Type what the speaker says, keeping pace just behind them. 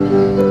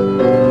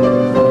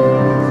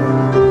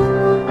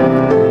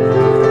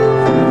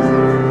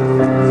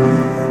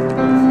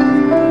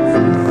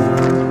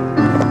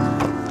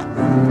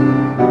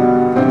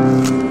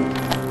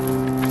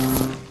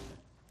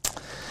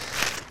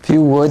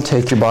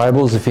Take your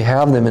Bibles, if you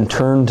have them, and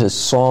turn to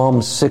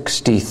Psalm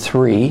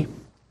 63.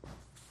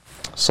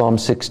 Psalm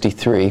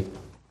 63. It's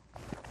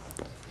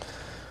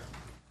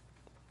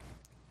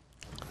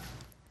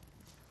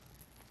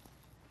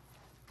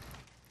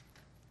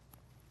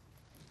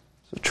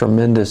a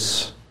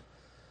tremendous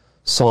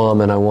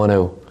psalm, and I want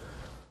to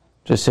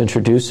just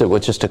introduce it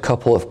with just a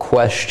couple of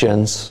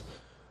questions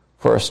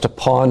for us to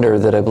ponder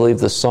that I believe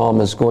the psalm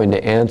is going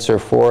to answer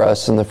for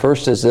us. And the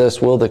first is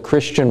this: will the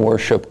Christian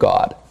worship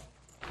God?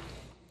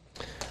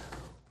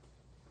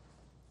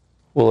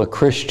 Will a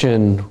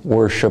Christian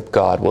worship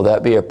God? Will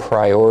that be a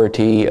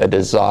priority, a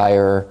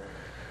desire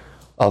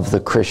of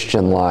the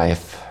Christian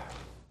life?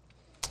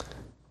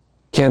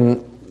 Can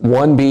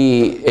one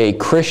be a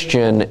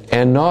Christian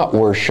and not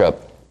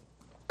worship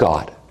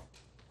God?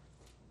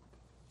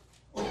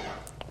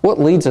 What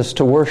leads us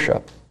to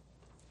worship?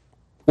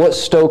 What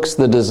stokes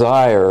the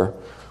desire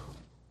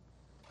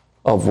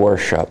of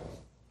worship?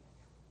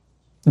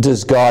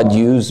 Does God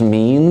use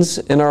means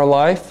in our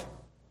life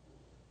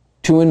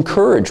to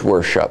encourage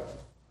worship?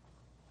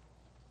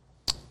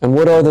 And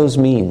what are those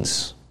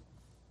means?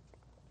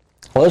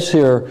 Let's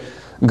hear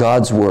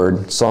God's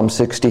Word, Psalm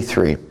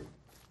 63.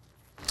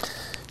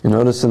 You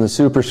notice in the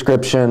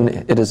superscription,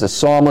 it is a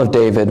psalm of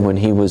David when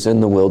he was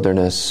in the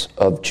wilderness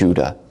of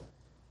Judah.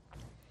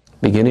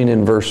 Beginning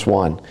in verse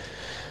 1.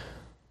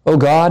 O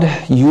God,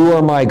 you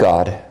are my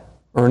God.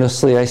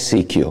 Earnestly I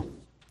seek you.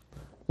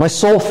 My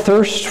soul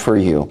thirsts for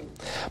you.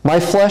 My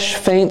flesh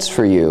faints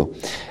for you,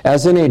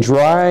 as in a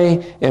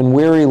dry and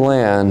weary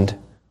land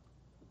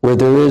where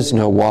there is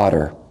no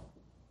water.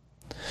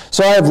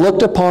 So I have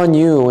looked upon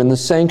you in the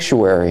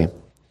sanctuary,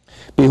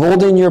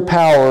 beholding your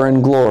power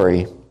and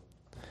glory.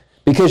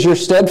 Because your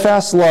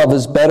steadfast love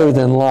is better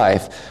than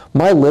life,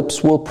 my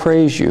lips will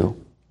praise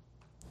you.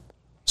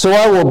 So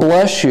I will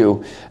bless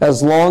you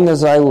as long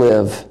as I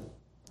live.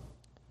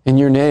 In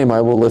your name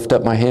I will lift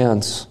up my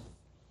hands.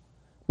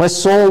 My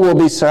soul will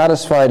be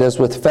satisfied as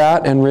with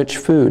fat and rich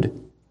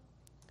food.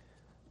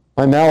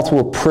 My mouth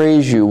will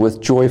praise you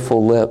with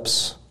joyful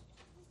lips.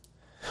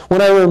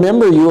 When I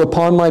remember you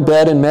upon my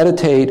bed and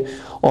meditate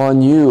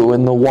on you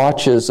in the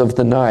watches of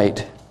the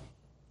night.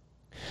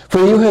 For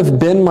you have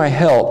been my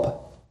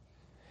help,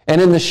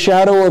 and in the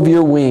shadow of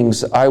your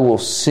wings I will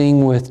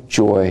sing with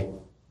joy.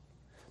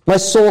 My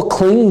soul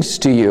clings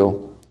to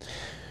you.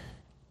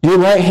 Your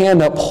right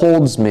hand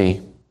upholds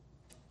me.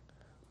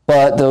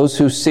 But those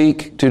who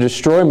seek to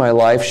destroy my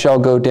life shall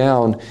go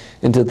down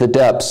into the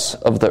depths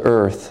of the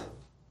earth.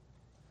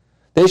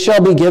 They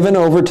shall be given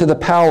over to the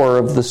power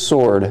of the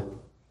sword.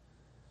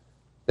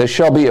 There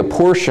shall be a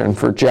portion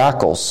for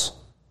jackals,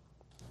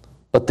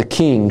 but the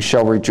king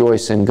shall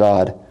rejoice in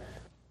God.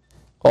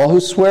 All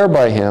who swear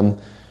by him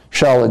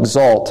shall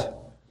exult,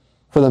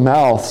 for the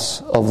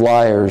mouths of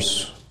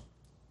liars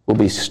will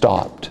be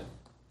stopped.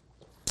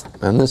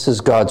 And this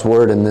is God's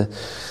word. And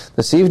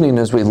this evening,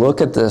 as we look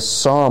at this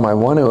psalm, I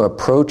want to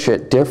approach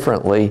it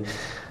differently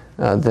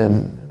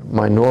than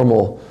my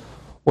normal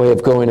way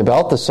of going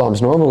about the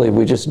psalms. Normally,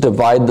 we just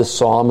divide the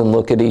psalm and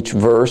look at each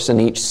verse and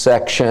each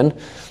section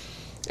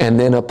and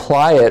then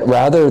apply it.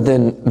 Rather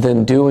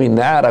than doing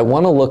that, I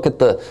want to look at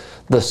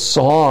the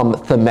psalm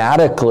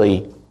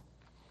thematically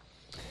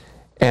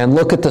and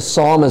look at the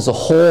psalm as a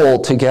whole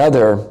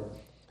together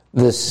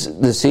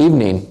this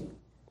evening.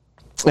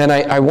 And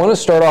I want to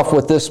start off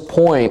with this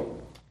point.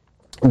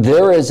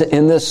 There is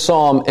in this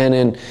psalm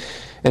an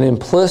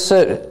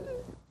implicit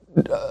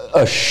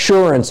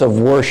assurance of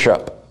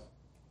worship.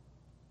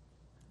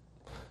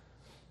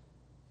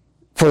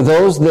 For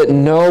those that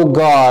know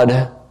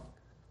God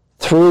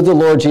through the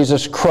Lord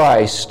Jesus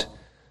Christ,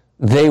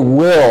 they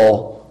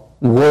will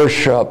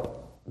worship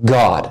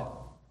God.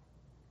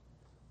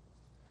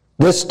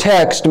 This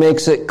text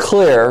makes it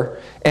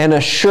clear and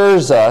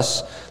assures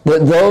us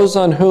that those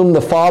on whom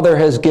the Father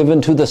has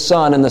given to the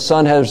Son and the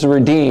Son has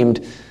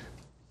redeemed,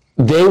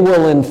 they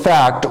will in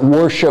fact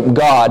worship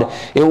God.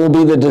 It will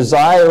be the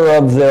desire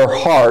of their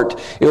heart.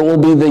 It will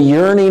be the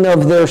yearning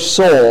of their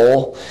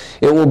soul.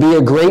 It will be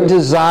a great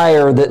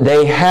desire that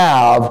they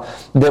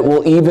have that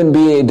will even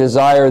be a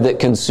desire that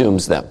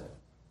consumes them.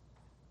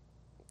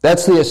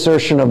 That's the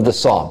assertion of the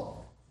psalm.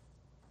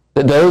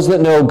 That those that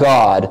know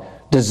God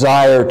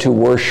desire to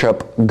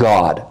worship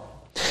God.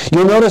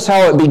 You'll notice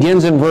how it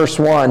begins in verse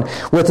 1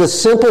 with a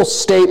simple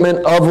statement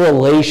of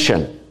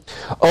relation.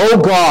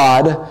 O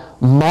God,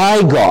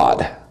 my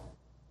God.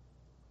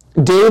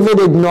 David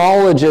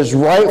acknowledges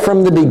right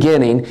from the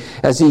beginning,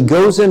 as he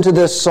goes into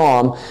this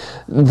psalm,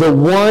 the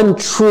one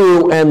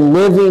true and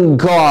living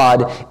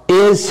God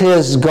is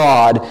his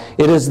God.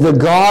 It is the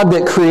God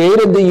that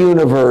created the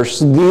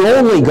universe. The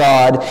only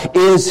God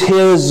is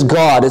his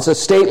God. It's a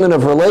statement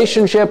of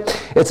relationship.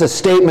 It's a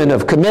statement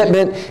of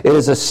commitment. It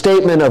is a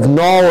statement of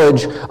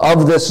knowledge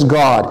of this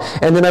God.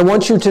 And then I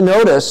want you to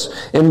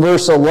notice in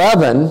verse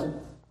 11,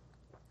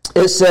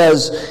 it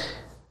says,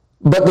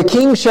 but the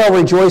king shall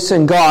rejoice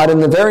in God. In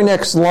the very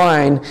next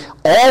line,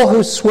 all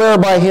who swear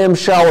by him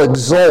shall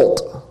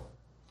exult.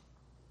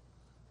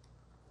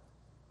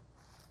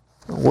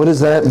 What does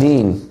that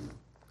mean?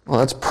 Well,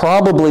 that's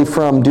probably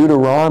from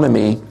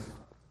Deuteronomy.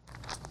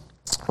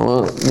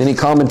 Well, many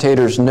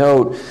commentators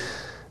note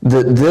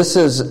that this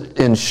is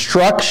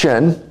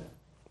instruction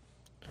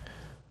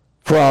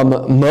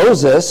from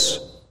Moses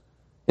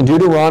in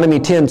Deuteronomy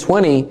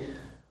 10:20,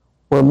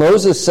 where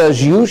Moses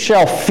says, "You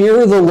shall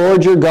fear the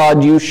Lord your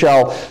God, you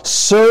shall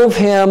serve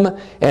him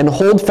and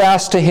hold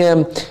fast to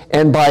him,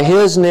 and by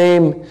his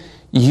name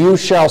you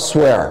shall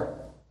swear."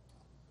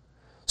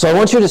 So I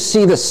want you to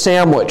see the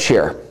sandwich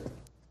here.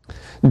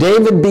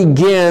 David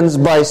begins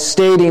by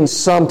stating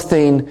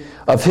something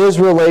of his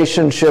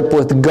relationship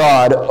with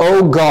God.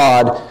 "O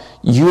God,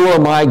 you are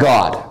my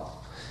God."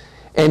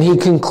 And he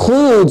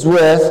concludes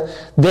with,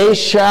 "They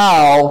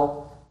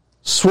shall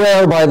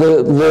swear by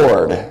the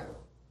Lord,"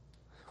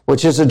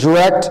 which is a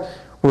direct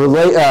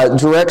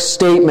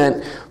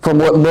statement from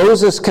what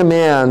Moses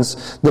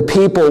commands the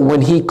people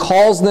when he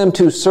calls them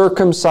to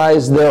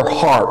circumcise their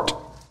heart,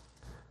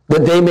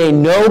 that they may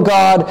know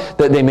God,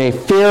 that they may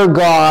fear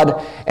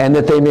God, and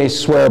that they may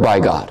swear by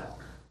God.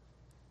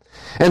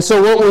 And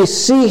so what we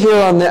see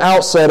here on the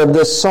outset of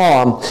this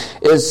psalm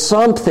is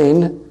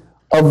something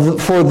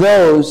for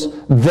those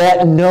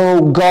that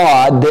know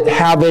God, that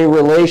have a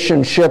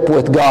relationship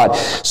with God.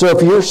 So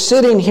if you're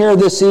sitting here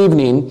this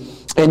evening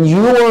and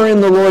you are in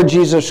the Lord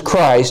Jesus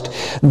Christ,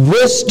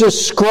 this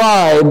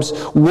describes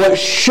what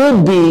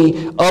should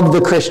be of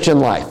the Christian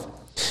life.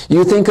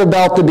 You think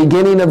about the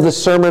beginning of the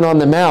Sermon on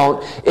the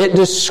Mount, it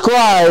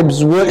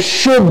describes what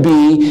should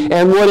be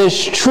and what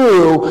is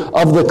true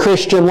of the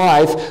Christian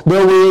life.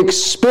 Though we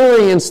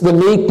experience the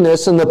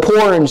meekness and the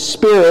poor in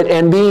spirit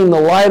and being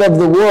the light of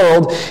the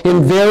world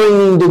in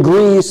varying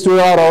degrees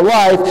throughout our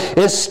life,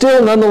 it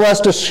still nonetheless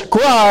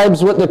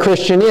describes what the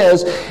Christian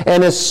is.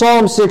 And as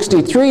Psalm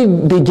 63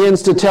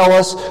 begins to tell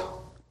us,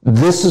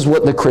 this is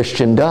what the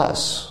Christian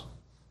does.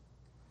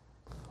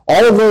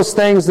 All of those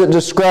things that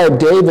describe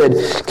David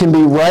can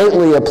be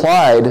rightly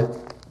applied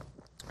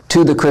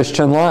to the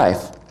Christian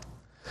life.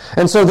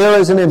 And so there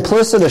is an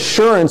implicit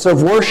assurance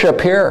of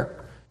worship here.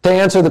 To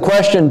answer the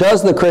question,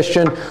 does the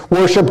Christian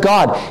worship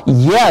God?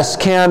 Yes.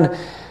 Can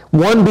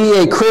one be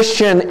a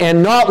Christian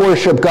and not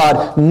worship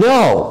God?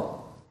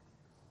 No.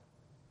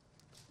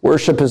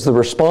 Worship is the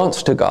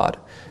response to God.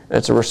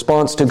 It's a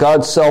response to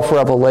God's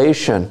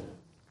self-revelation.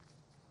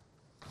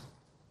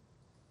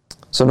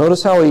 So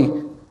notice how he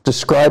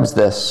describes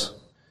this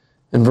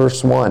in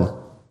verse 1.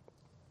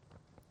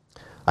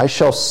 "I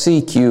shall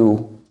seek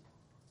you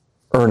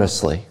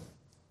earnestly."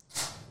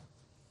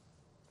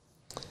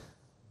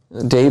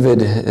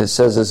 David, it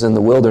says, is in the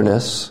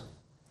wilderness,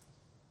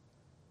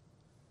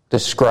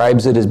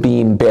 describes it as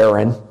being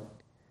barren.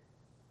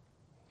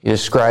 He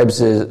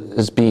describes it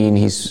as being,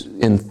 he's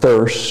in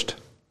thirst.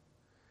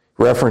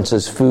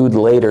 References food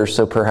later,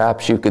 so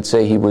perhaps you could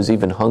say he was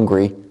even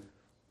hungry.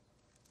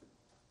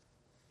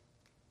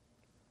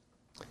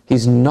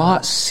 He's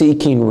not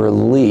seeking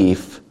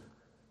relief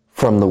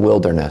from the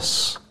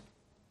wilderness.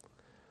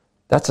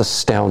 That's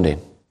astounding.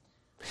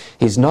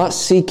 He's not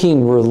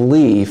seeking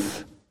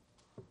relief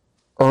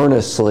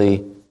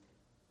earnestly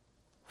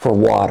for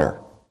water.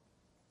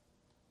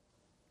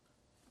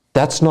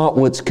 That's not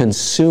what's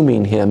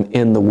consuming him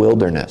in the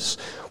wilderness.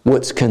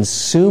 What's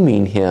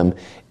consuming him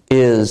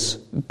is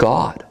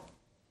God.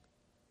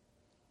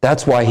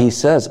 That's why he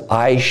says,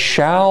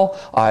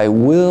 I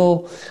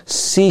will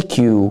seek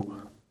you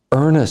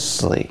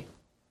earnestly.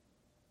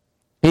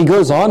 He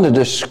goes on to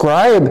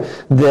describe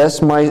this,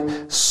 "My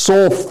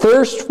soul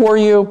thirsts for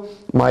you,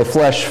 my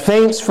flesh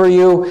faints for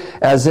you,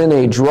 as in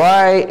a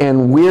dry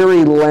and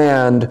weary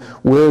land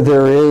where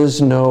there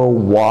is no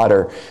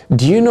water."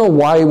 Do you know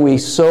why we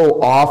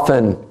so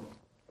often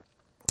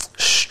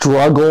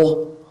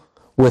struggle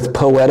with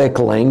poetic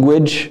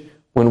language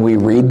when we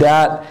read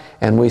that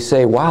and we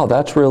say, "Wow,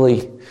 that's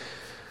really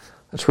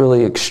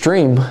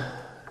extreme"?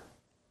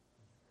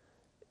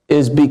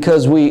 Is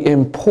because we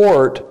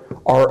import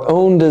our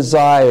own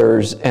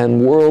desires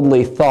and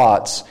worldly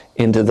thoughts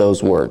into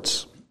those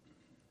words,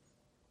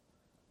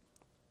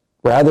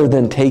 rather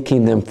than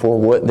taking them for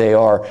what they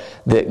are,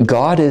 that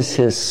God is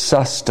his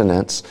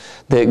sustenance,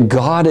 that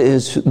God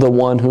is the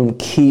one whom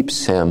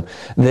keeps him,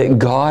 that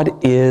God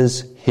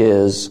is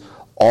his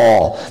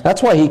all.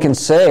 That's why he can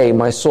say,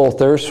 "My soul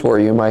thirsts for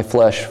you, my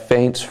flesh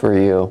faints for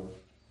you."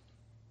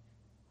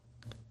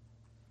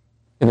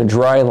 In a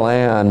dry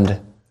land,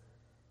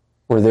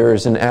 where there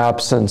is an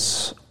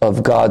absence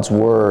of God's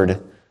word,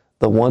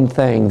 the one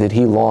thing that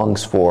he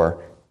longs for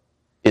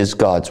is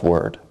God's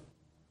word.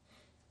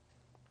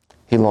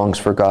 He longs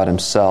for God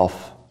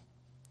himself.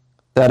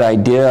 That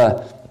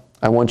idea,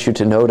 I want you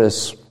to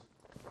notice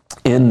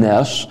in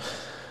this,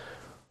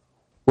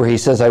 where he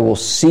says, "I will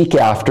seek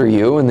after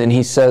you," and then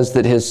he says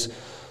that his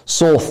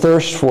soul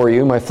thirsts for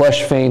you, my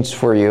flesh faints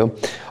for you.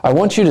 I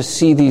want you to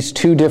see these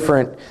two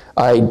different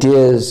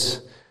ideas,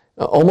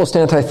 almost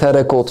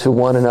antithetical to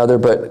one another,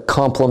 but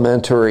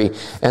complementary.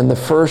 And the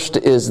first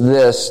is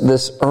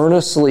this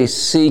earnestly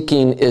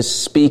seeking is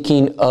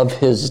speaking of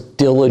his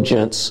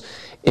diligence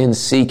in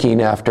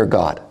seeking after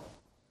God.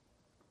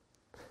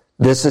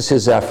 This is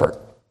his effort.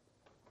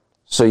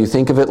 So you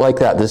think of it like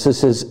that. This is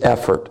his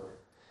effort.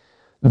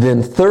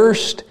 Then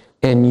thirst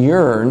and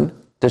yearn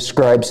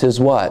describes his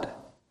what?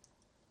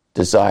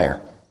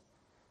 Desire.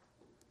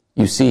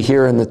 You see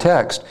here in the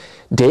text,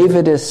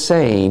 David is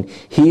saying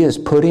he is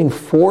putting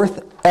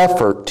forth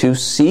effort to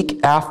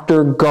seek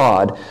after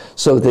God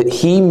so that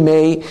he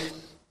may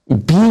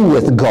be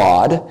with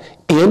God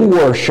in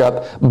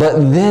worship, but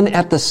then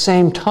at the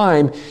same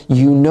time,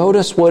 you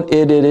notice what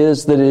it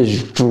is that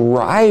is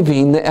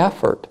driving the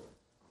effort.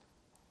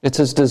 It's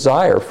his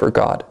desire for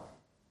God.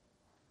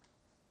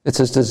 It's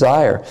his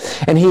desire.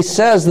 And he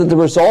says that the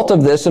result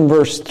of this in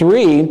verse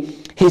 3,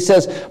 he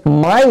says,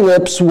 my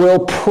lips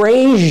will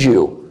praise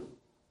you.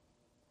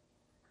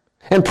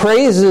 And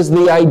praise is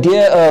the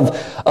idea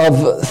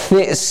of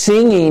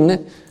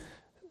singing,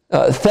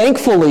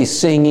 thankfully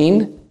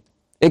singing.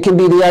 It can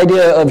be the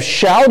idea of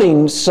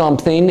shouting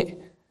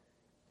something,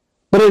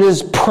 but it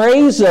is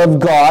praise of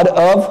God,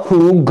 of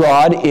who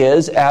God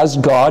is, as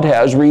God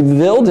has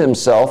revealed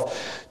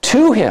himself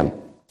to him.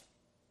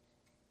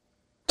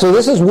 So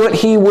this is what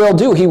he will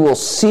do. He will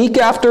seek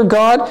after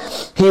God.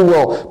 He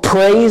will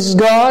praise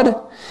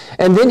God.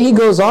 And then he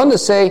goes on to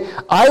say,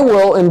 I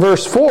will, in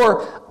verse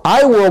 4,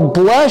 I will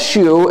bless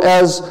you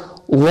as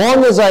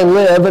long as I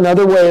live.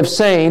 Another way of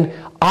saying,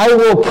 I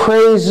will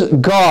praise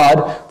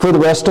God for the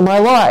rest of my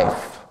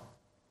life.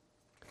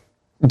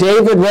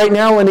 David, right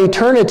now in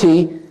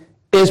eternity,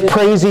 is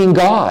praising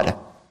God.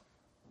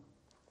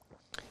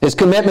 His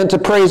commitment to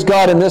praise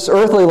God in this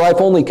earthly life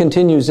only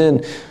continues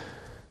in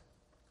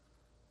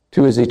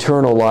to his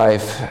eternal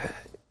life.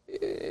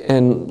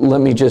 And let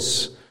me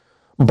just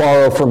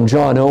borrow from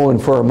John Owen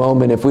for a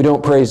moment. If we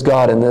don't praise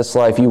God in this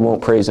life, you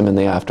won't praise him in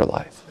the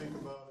afterlife.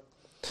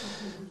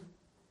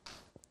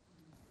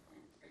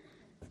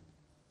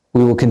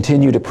 We will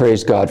continue to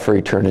praise God for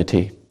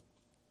eternity.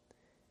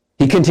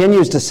 He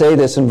continues to say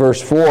this in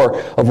verse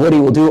 4 of what he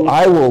will do.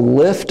 I will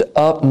lift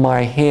up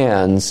my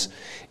hands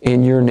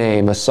in your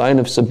name, a sign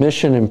of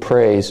submission and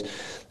praise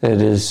that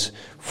is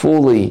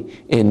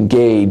fully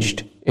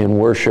engaged in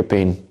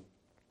worshiping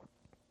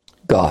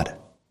God.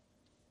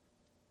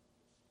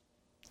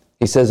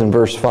 He says in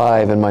verse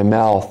 5, and my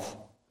mouth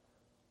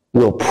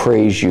will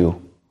praise you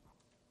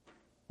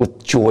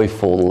with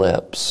joyful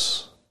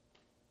lips.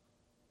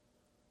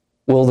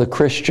 Will the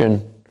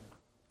Christian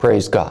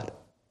praise God?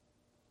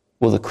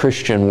 Will the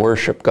Christian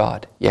worship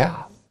God?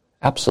 Yeah,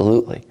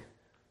 absolutely.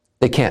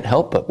 They can't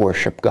help but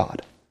worship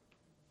God.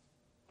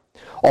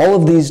 All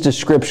of these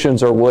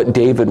descriptions are what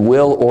David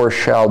will or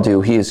shall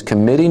do. He is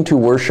committing to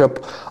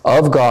worship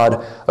of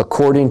God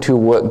according to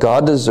what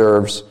God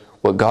deserves,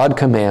 what God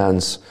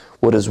commands,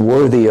 what is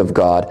worthy of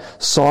God,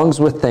 songs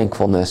with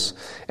thankfulness,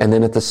 and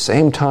then at the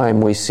same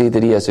time we see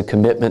that he has a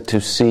commitment to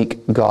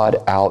seek God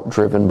out,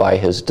 driven by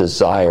his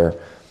desire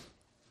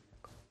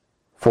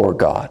for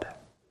God.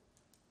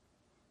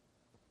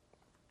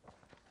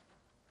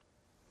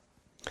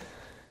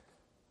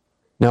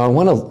 Now I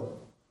want to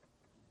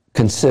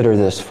consider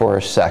this for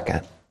a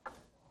second.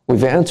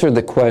 We've answered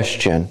the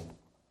question,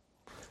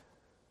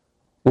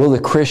 will the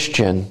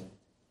Christian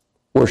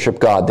worship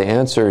God? The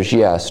answer is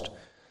yes.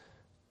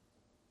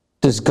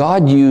 Does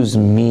God use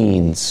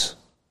means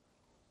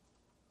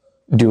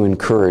to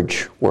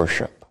encourage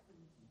worship?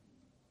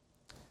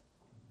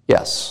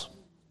 Yes.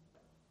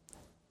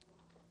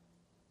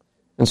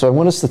 And so I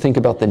want us to think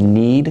about the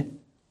need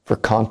for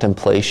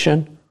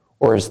contemplation,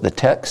 or as the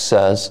text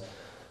says,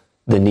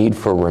 the need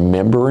for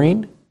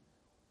remembering,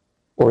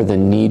 or the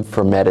need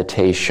for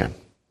meditation.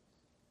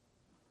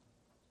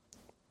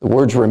 The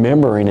words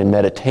remembering and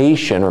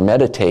meditation, or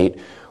meditate,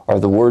 are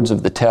the words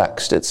of the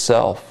text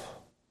itself.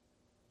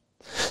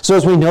 So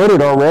as we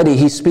noted already,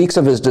 he speaks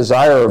of his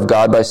desire of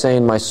God by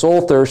saying, my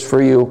soul thirsts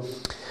for you,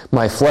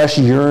 my flesh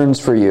yearns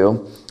for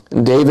you.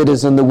 And David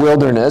is in the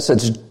wilderness.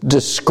 It's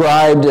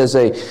described as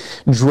a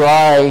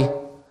dry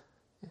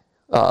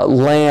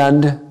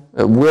land,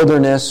 a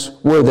wilderness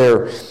where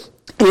there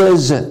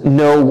is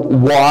no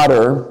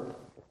water.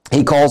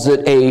 He calls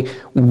it a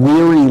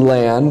weary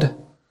land.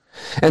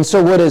 And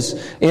so what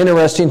is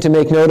interesting to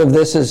make note of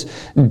this is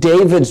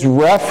David's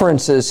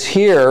references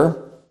here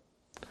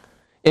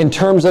in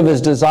terms of his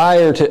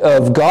desire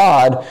of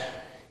God.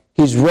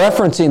 He's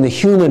referencing the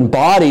human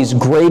body's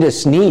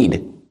greatest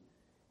need.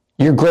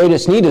 Your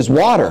greatest need is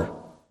water.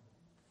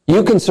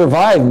 You can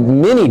survive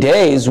many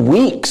days,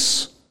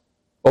 weeks,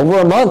 over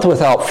a month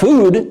without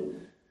food.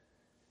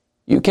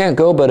 You can't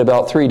go but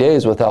about 3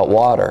 days without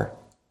water.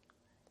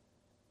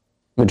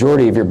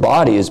 Majority of your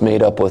body is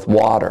made up with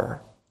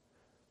water.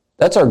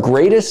 That's our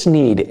greatest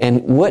need.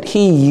 And what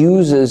he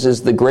uses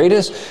is the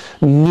greatest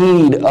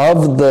need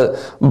of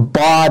the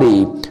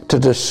body to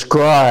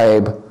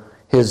describe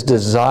his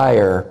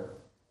desire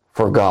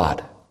for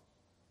God.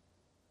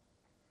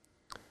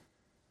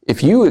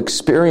 If you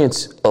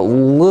experience a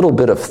little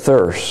bit of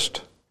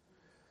thirst,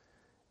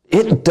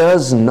 it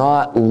does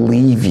not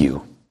leave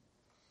you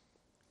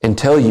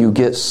until you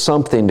get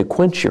something to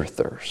quench your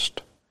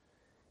thirst.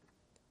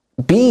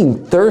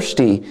 Being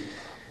thirsty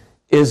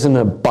is an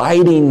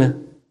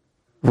abiding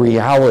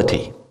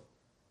reality.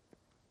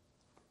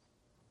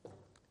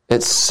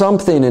 It's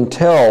something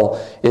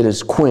until it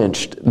is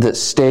quenched that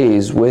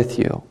stays with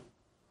you.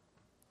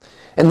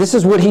 And this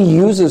is what he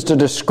uses to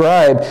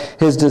describe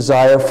his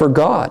desire for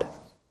God.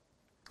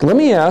 Let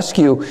me ask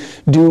you,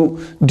 do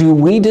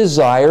we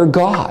desire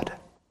God?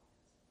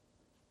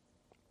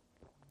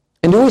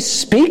 And do we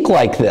speak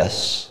like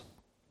this?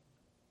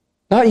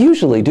 Not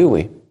usually, do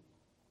we?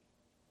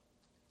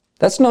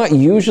 That's not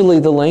usually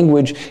the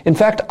language. In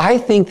fact, I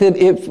think that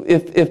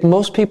if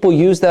most people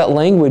use that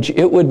language,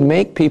 it would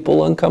make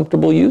people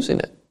uncomfortable using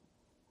it.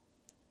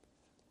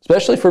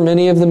 Especially for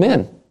many of the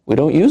men. We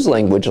don't use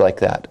language like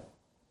that.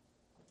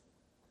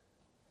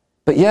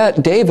 But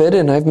yet, David,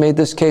 and I've made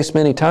this case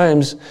many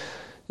times,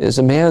 is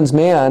a man's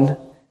man.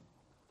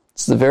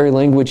 It's the very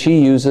language he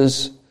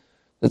uses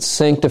that's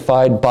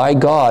sanctified by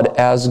God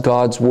as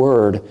God's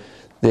word,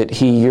 that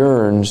he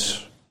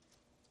yearns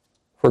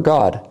for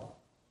God.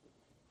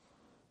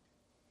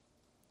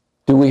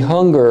 Do we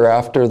hunger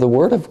after the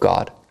word of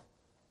God?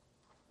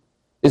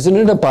 Isn't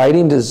it an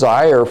abiding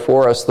desire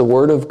for us, the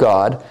word of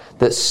God,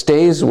 that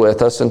stays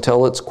with us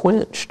until it's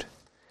quenched?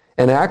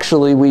 And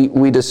actually,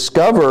 we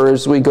discover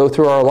as we go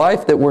through our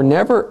life that we're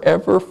never,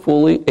 ever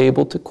fully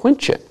able to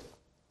quench it.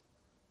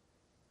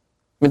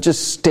 It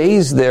just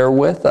stays there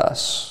with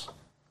us.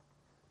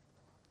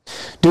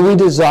 Do we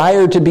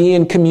desire to be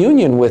in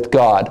communion with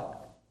God?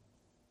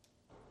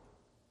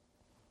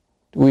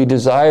 Do we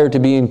desire to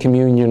be in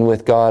communion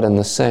with God and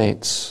the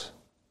saints?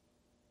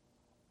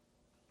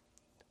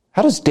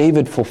 How does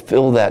David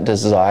fulfill that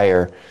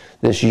desire,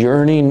 this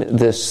yearning,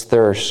 this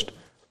thirst?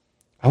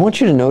 I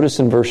want you to notice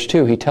in verse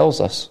 2, he tells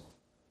us.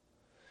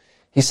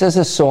 He says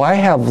this, "So I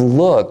have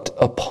looked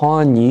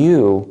upon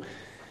you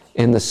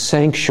in the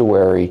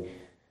sanctuary,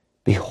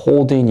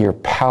 beholding your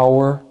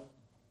power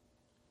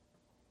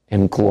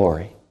and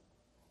glory."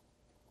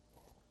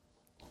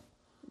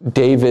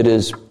 David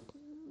is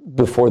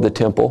before the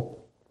temple.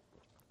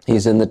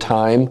 He's in the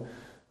time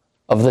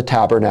of the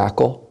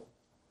tabernacle.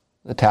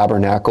 The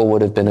tabernacle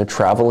would have been a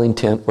traveling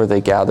tent where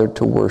they gathered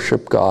to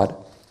worship God.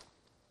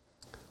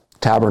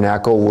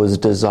 Tabernacle was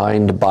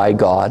designed by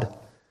God.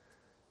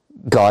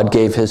 God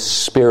gave his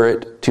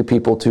Spirit to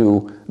people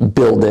to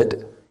build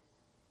it.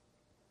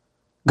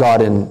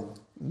 God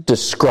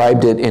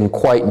described it in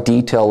quite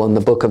detail in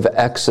the book of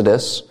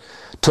Exodus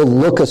to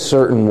look a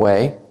certain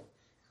way.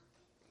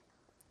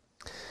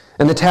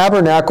 And the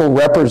tabernacle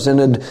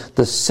represented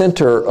the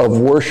center of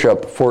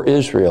worship for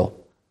Israel.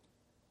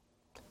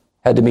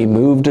 Had to be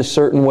moved a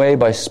certain way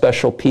by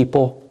special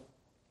people.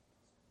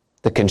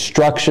 The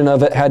construction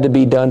of it had to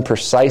be done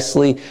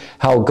precisely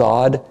how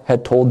God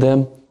had told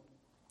them.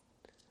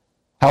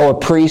 How a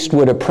priest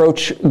would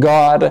approach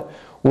God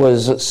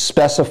was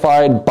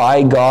specified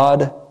by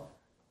God.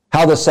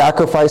 How the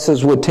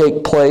sacrifices would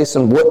take place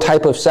and what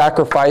type of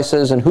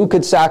sacrifices and who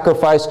could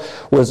sacrifice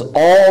was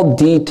all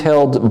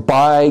detailed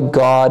by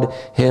God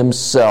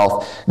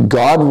himself.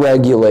 God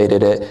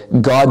regulated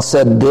it. God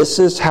said, "This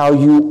is how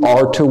you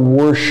are to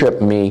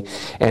worship me.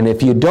 And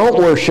if you don't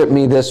worship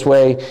me this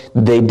way,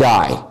 they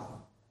die."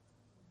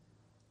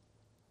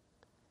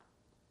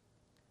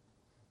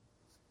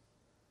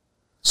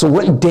 So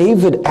what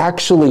David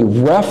actually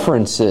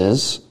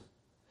references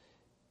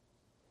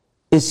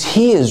is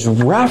he is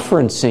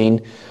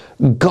referencing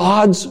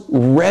God's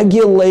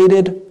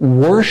regulated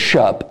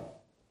worship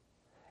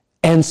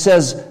and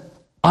says,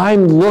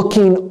 I'm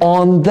looking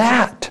on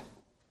that.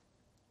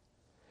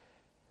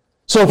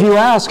 So if you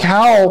ask,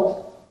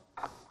 how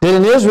did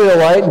an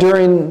Israelite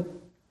during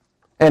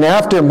and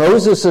after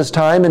Moses'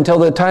 time until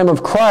the time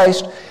of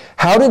Christ,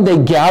 how did they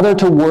gather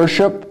to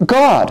worship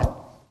God?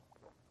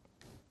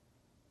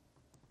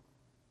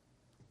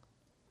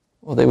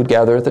 Well, they would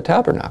gather at the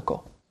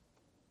tabernacle.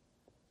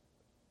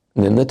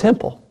 And in the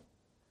temple,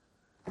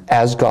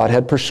 as God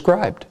had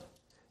prescribed.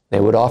 They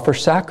would offer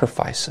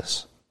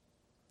sacrifices.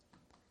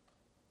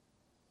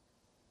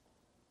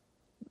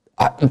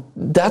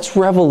 That's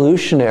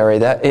revolutionary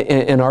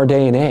in our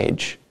day and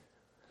age.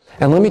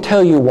 And let me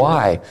tell you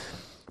why.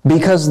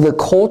 Because the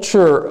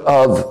culture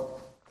of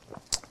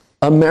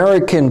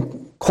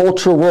American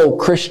cultural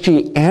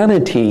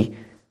Christianity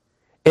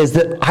is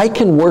that I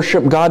can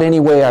worship God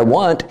any way I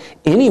want,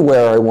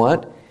 anywhere I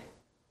want,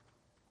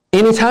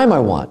 anytime I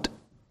want.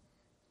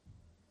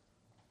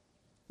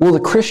 Will the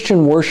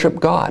Christian worship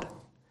God?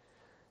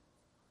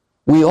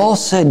 We all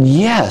said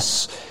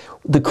yes,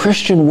 the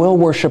Christian will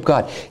worship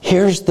God.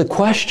 Here's the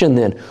question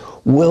then.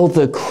 Will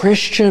the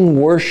Christian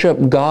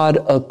worship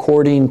God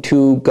according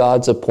to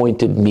God's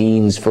appointed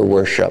means for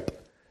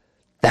worship?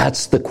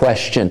 That's the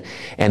question.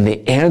 And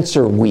the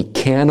answer, we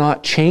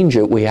cannot change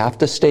it. We have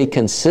to stay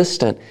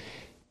consistent.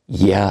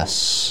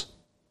 Yes.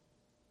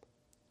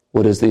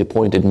 What is the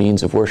appointed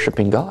means of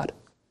worshiping God?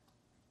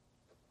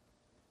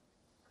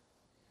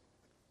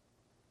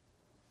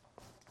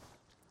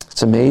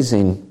 It's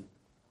amazing.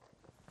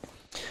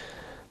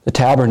 The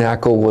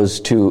tabernacle was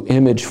to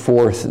image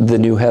forth the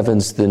new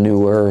heavens, the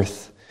new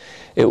earth.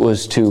 It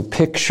was to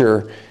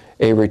picture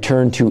a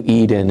return to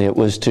Eden. It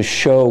was to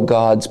show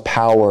God's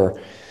power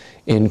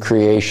in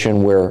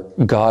creation where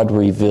God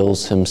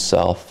reveals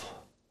himself.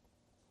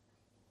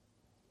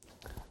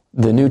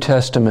 the New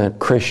Testament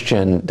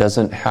Christian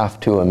doesn't have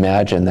to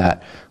imagine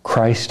that.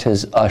 Christ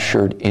has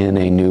ushered in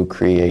a new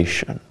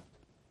creation.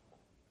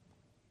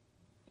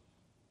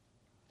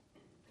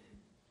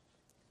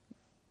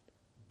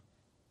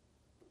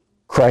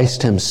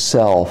 Christ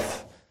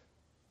himself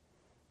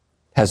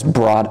has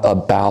brought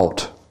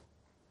about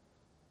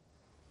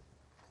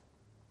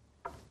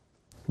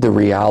the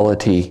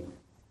reality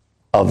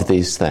of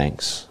these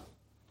things.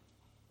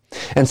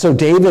 And so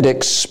David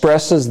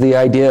expresses the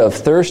idea of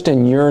thirst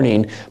and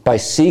yearning by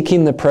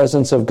seeking the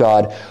presence of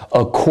God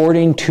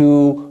according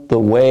to the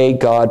way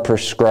God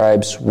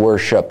prescribes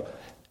worship,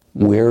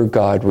 where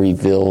God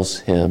reveals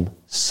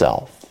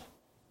himself.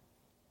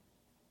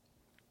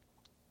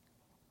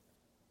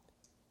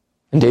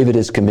 And David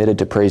is committed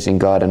to praising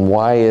God. And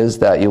why is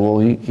that?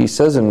 He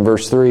says in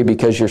verse 3,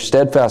 because your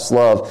steadfast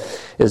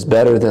love is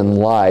better than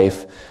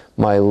life,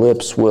 my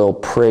lips will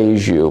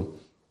praise you.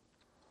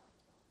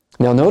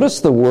 Now notice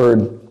the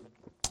word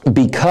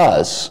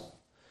because.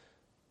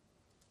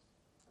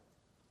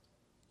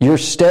 Your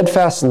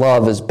steadfast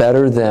love is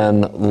better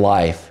than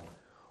life.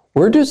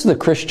 Where does the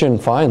Christian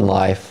find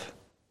life?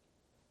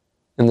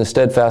 In the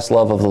steadfast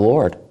love of the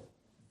Lord.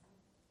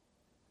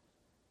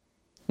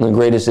 And the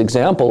greatest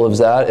example of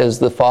that is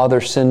the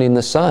Father sending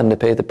the Son to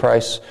pay the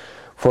price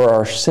for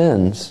our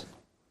sins.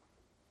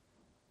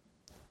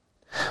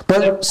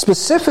 But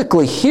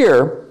specifically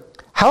here,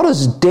 how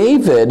does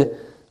David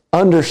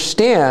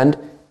understand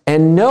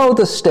and know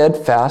the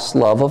steadfast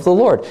love of the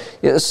Lord?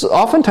 Yes,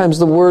 oftentimes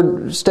the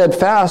word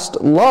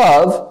steadfast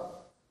love,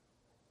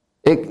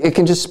 it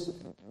can just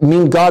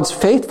mean God's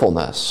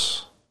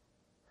faithfulness.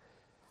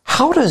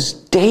 How does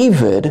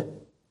David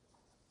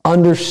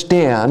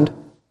understand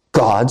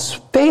God's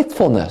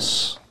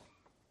faithfulness?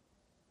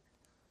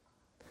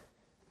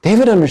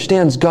 David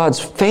understands God's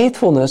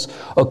faithfulness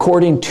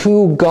according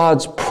to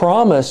God's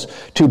promise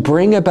to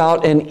bring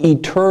about an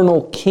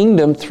eternal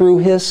kingdom through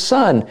his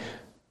Son,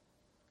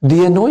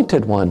 the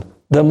Anointed One,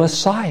 the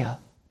Messiah.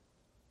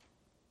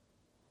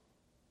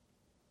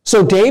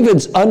 So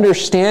David's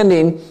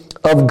understanding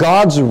of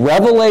God's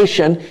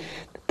revelation,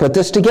 put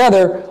this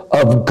together,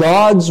 of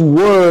God's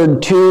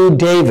word to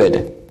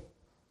David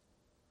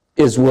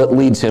is what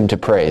leads him to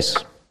praise.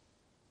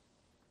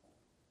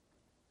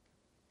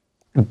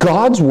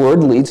 God's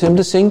word leads him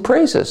to sing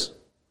praises.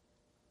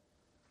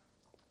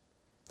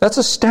 That's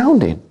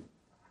astounding.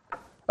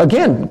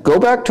 Again, go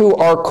back to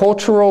our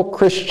cultural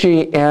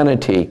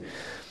Christianity.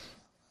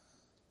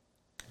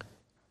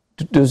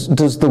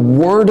 Does the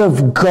word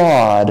of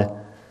God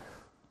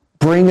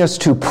bring us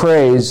to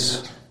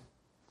praise?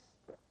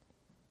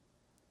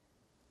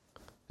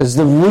 Is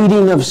the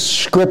reading of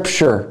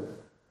Scripture,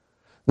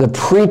 the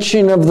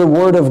preaching of the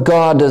word of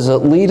God, does it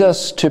lead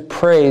us to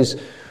praise?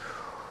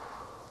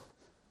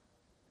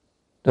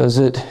 Does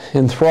it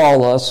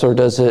enthrall us, or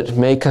does it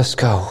make us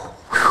go,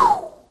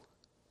 whew,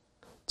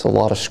 it's a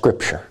lot of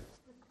Scripture?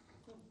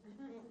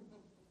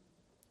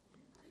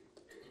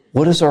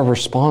 What is our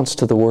response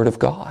to the Word of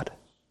God?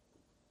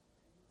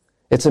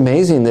 It's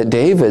amazing that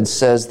David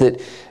says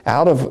that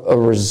out of a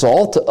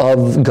result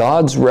of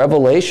God's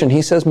revelation,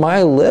 he says,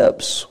 my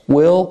lips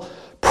will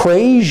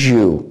praise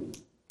you.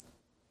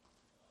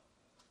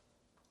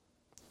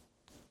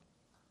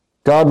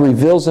 God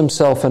reveals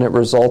himself and it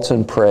results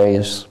in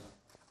praise.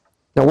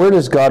 Now, where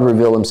does God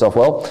reveal himself?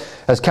 Well,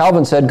 as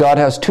Calvin said, God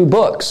has two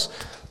books.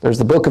 There's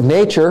the book of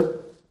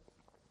nature,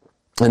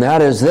 and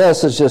that is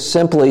this, is just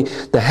simply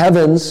the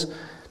heavens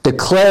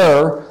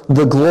declare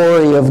the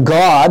glory of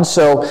God.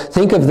 So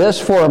think of this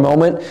for a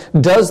moment.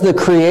 Does the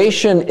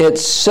creation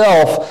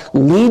itself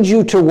lead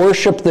you to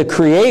worship the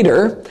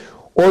Creator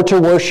or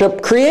to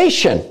worship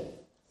creation?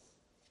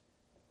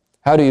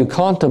 How do you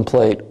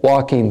contemplate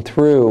walking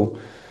through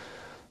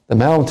the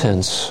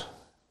mountains,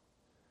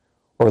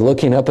 or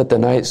looking up at the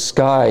night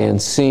sky and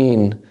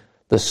seeing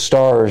the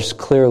stars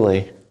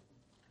clearly?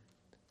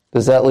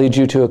 Does that lead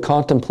you to a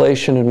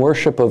contemplation and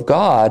worship of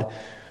God?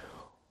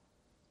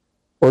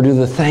 Or do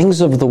the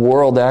things of the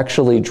world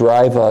actually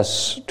drive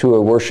us to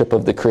a worship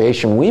of the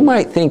creation? We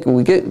might think,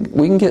 we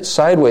can get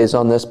sideways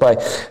on this by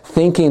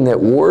thinking that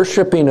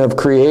worshiping of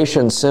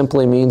creation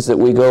simply means that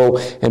we go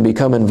and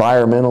become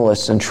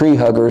environmentalists and tree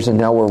huggers and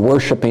now we're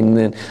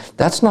worshiping.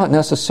 That's not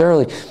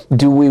necessarily.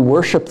 Do we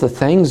worship the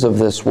things of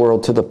this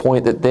world to the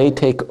point that they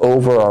take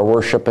over our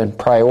worship and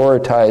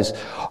prioritize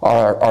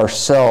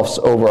ourselves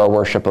over our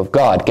worship of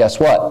God? Guess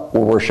what?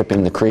 We're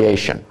worshiping the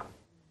creation,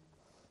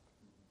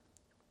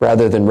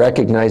 rather than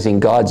recognizing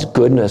God's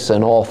goodness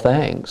in all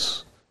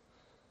things.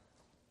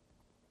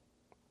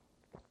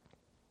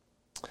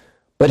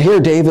 But here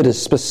David is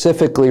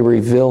specifically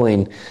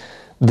revealing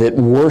that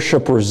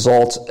worship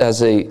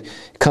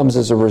comes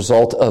as a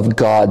result of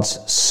God's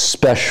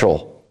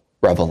special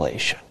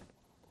revelation,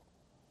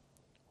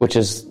 which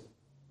is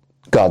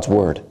God's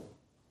Word.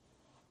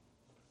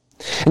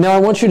 And now I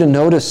want you to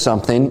notice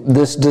something.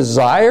 This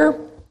desire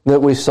that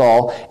we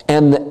saw,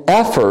 and the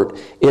effort,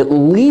 it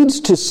leads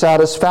to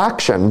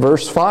satisfaction.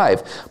 Verse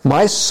 5,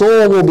 my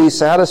soul will be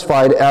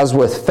satisfied as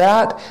with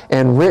fat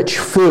and rich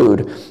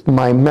food.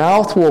 My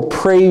mouth will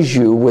praise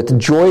you with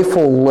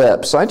joyful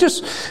lips. I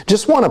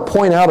just want to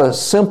point out a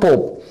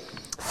simple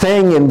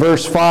thing in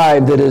verse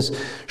 5 that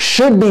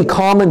should be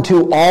common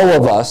to all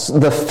of us.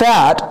 The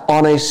fat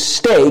on a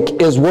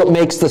steak is what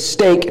makes the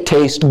steak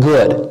taste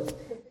good.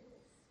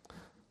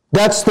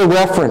 That's the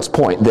reference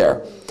point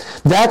there.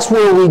 That's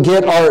where we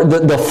get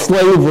the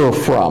flavor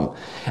from.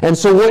 And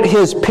so what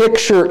his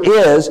picture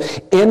is,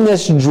 in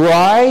this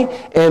dry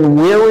and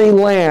weary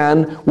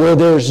land where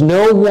there's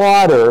no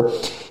water,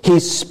 he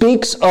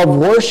speaks of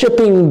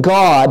worshiping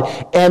God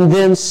and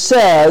then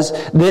says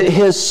that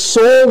his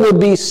soul would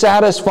be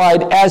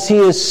satisfied as he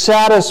is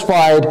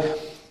satisfied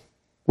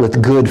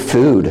with good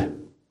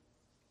food.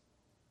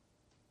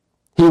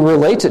 He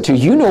relates it to,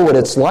 you know what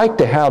it's like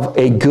to have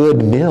a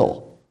good meal.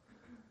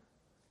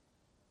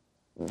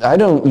 I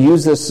don't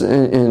use this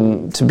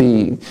to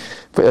be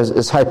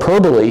as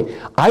hyperbole.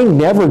 I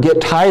never get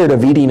tired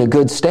of eating a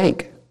good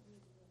steak.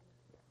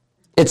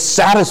 It's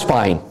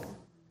satisfying.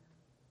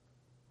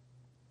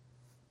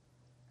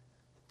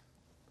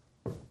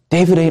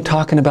 David ain't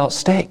talking about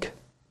steak.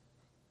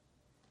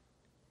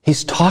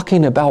 He's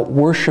talking about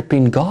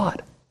worshiping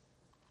God.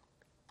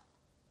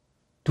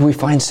 Do we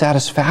find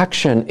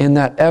satisfaction in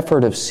that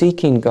effort of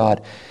seeking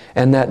God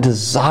and that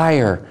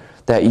desire,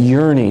 that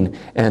yearning,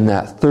 and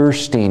that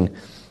thirsting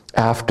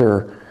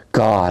after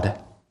God?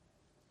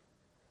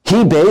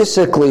 He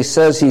basically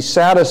says he's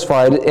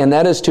satisfied, and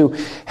that is to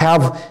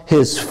have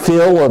his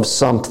fill of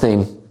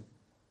something.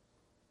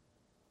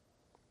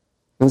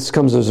 This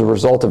comes as a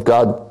result of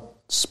God's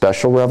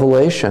special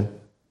revelation,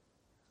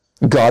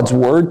 God's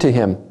word to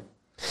him.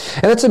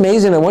 And it's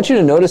amazing. I want you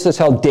to notice this,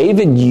 how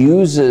David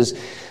uses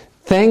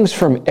things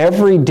from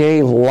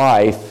everyday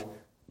life,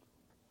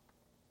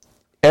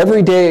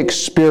 everyday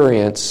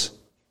experience,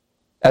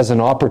 as an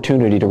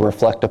opportunity to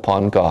reflect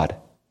upon God.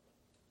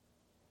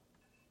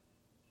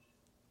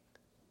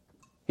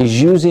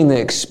 He's using the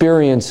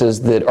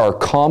experiences that are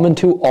common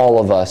to all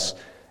of us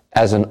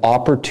as an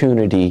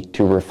opportunity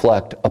to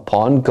reflect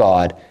upon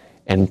God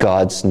and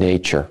God's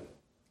nature.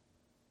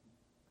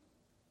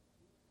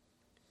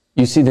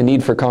 You see the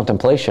need for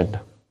contemplation,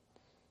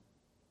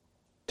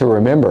 to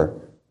remember.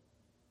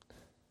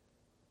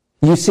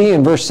 You see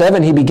in verse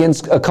 7, he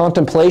begins a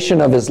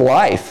contemplation of his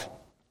life.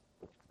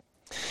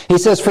 He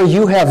says, for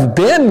you have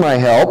been my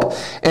help,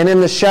 and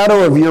in the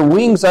shadow of your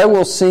wings I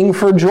will sing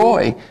for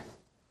joy.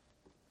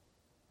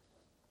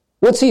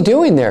 What's he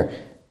doing there?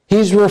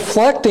 He's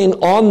reflecting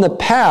on the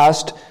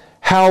past,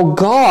 how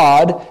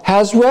God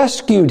has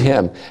rescued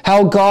him,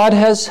 how God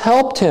has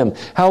helped him,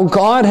 how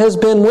God has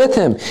been with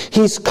him.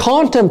 He's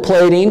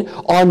contemplating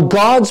on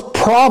God's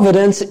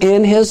providence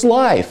in his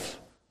life.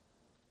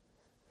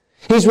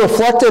 He's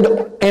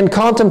reflected and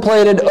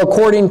contemplated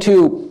according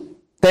to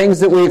things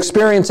that we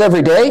experience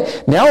every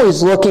day. Now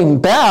he's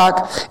looking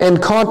back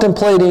and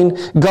contemplating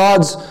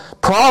God's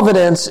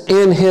providence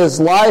in his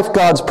life,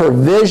 God's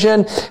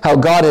provision, how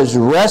God has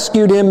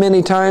rescued him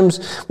many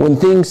times when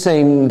things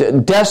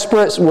seemed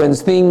desperate, when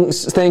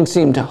things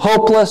seemed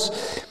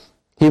hopeless.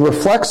 He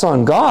reflects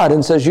on God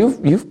and says,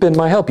 you've been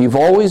my help. You've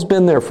always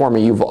been there for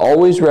me. You've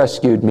always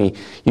rescued me.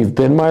 You've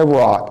been my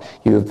rock.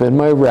 You have been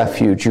my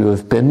refuge. You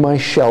have been my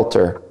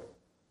shelter.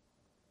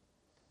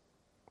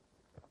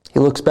 He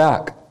looks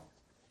back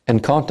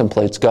and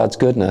contemplates God's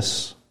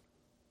goodness.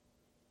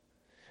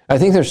 I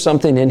think there's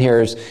something in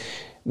here is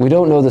we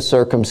don't know the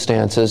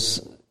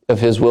circumstances of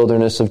his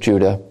wilderness of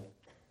Judah.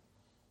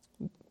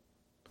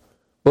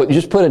 But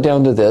just put it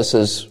down to this,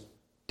 as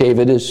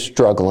David is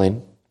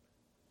struggling.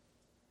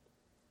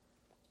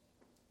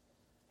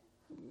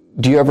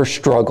 Do you ever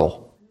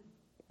struggle?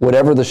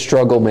 Whatever the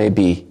struggle may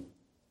be.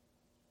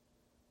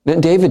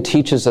 Then David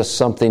teaches us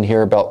something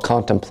here about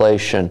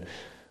contemplation.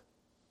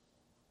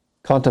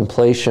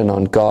 Contemplation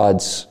on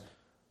God's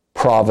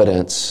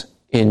providence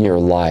in your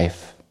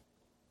life.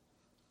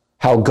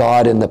 How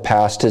God in the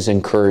past has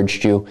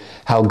encouraged you.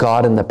 How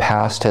God in the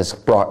past has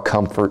brought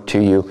comfort to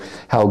you.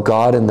 How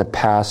God in the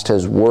past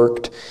has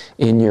worked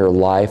in your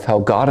life. How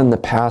God in the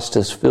past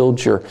has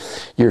filled your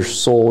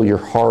soul, your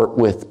heart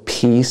with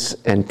peace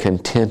and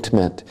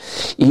contentment.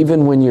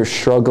 Even when you're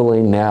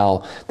struggling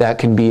now, that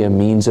can be a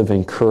means of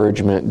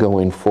encouragement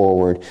going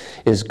forward.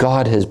 Is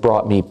God has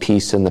brought me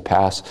peace in the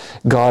past.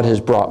 God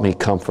has brought me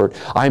comfort.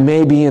 I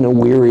may be in a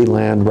weary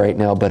land right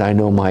now, but I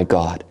know my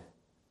God.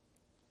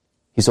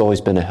 He's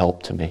always been a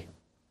help to me.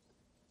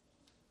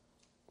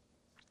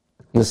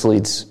 This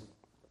leads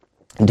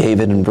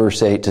David in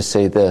verse 8 to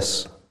say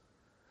this,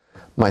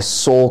 my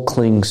soul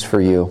clings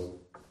for you.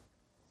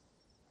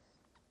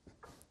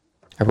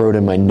 I wrote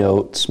in my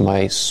notes,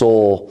 my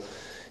soul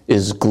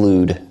is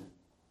glued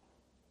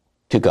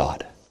to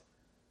God.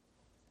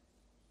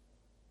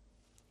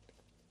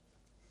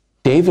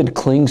 David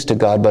clings to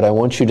God, but I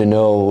want you to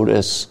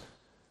notice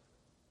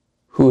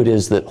who it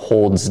is that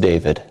holds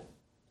David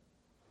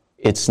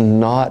It's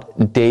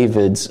not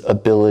David's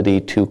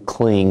ability to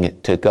cling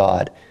to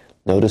God.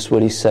 Notice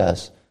what he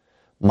says.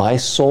 My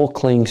soul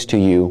clings to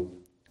you.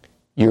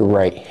 Your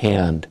right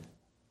hand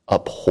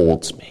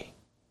upholds me.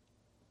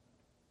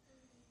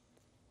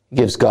 He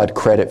gives God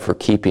credit for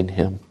keeping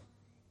him.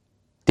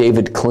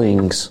 David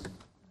clings,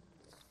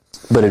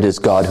 but it is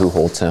God who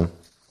holds him.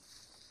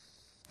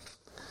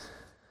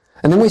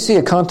 And then we see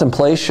a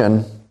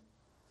contemplation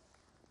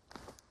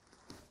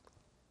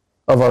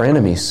of our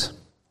enemies.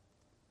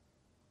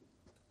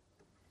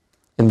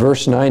 In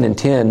verse 9 and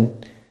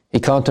 10, he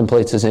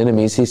contemplates his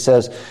enemies. He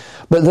says,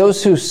 but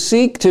those who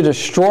seek to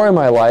destroy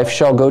my life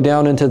shall go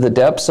down into the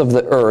depths of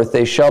the earth.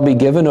 They shall be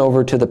given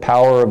over to the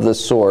power of the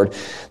sword.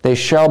 They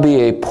shall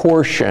be a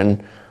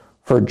portion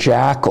for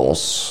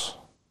jackals.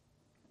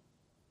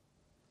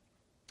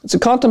 It's a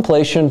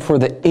contemplation for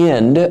the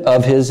end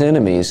of his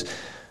enemies,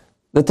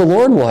 that the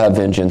Lord will have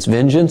vengeance.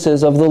 Vengeance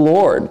is of the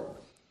Lord.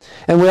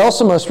 And we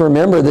also must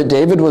remember that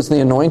David was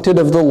the anointed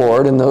of the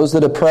Lord, and those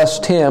that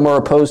oppressed him or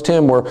opposed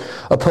him were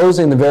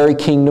opposing the very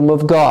kingdom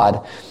of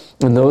God.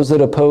 And those that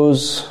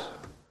oppose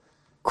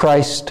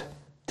Christ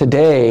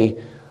today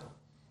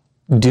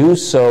do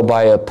so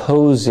by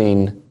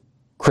opposing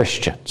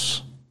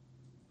Christians.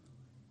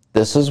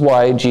 This is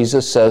why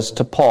Jesus says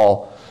to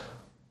Paul,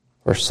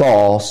 or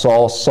Saul,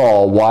 Saul,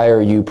 Saul, why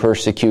are you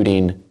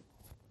persecuting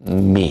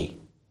me?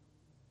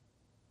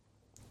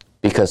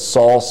 Because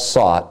Saul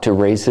sought to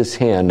raise his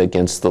hand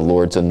against the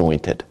Lord's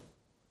anointed.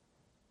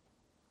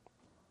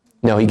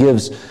 Now he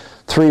gives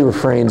three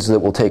refrains that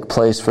will take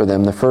place for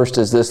them. The first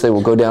is this: they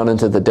will go down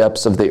into the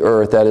depths of the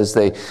earth. That is,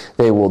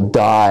 they will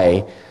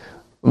die.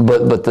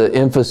 But the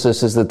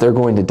emphasis is that they're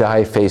going to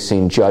die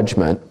facing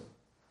judgment.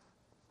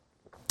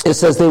 It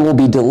says they will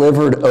be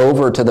delivered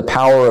over to the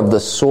power of the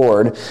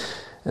sword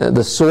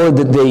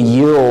that they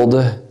yield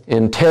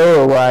in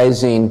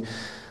terrorizing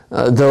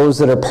those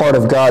that are part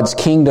of God's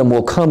kingdom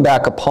will come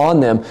back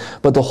upon them.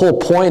 But the whole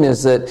point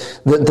is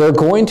that they're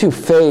going to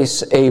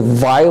face a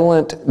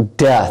violent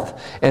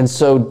death. And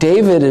so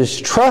David is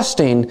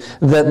trusting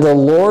that the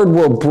Lord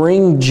will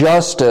bring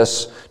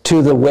justice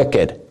to the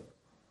wicked.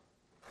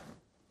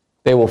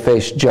 They will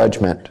face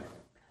judgment.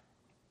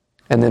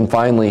 And then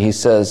finally he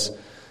says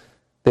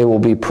they will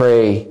be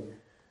prey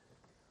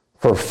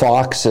for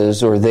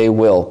foxes, or they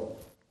will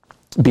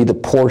be the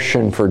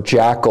portion for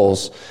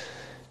jackals.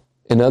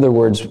 In other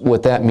words,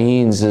 what that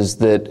means is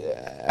that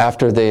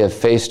after they have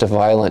faced a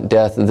violent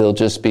death, they'll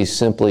just be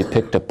simply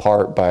picked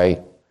apart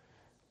by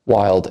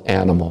wild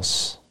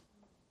animals.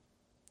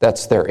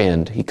 That's their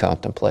end, he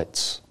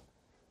contemplates.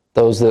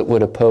 Those that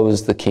would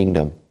oppose the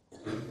kingdom.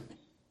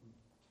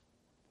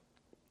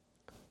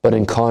 But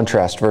in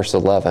contrast, verse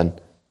 11,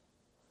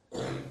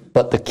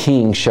 but the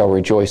king shall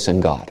rejoice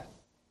in God.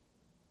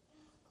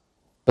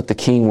 But the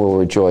king will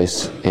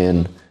rejoice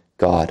in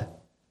God.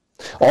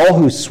 All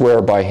who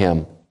swear by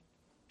him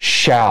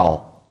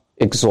shall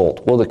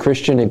exult. Will the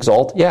Christian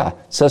exult? Yeah,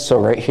 it says so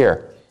right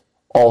here.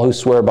 All who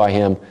swear by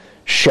him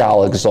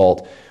shall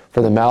exult,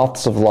 for the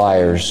mouths of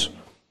liars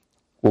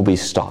will be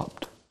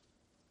stopped.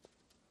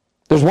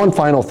 There's one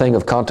final thing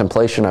of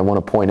contemplation I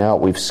want to point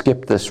out. We've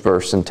skipped this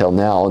verse until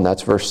now, and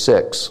that's verse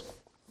 6.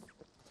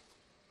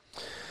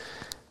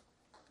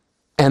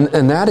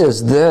 And that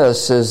is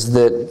this, is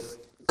that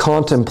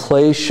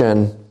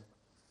contemplation,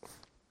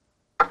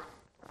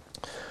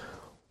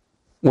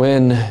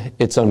 when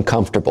it's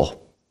uncomfortable.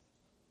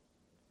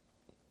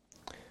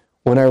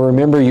 When I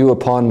remember you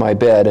upon my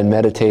bed and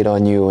meditate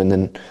on you in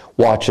the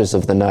watches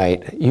of the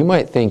night, you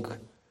might think,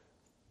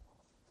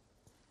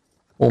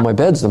 well, my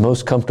bed's the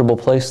most comfortable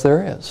place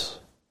there is.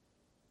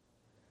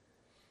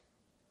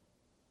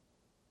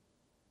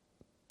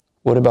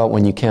 What about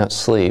when you can't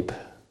sleep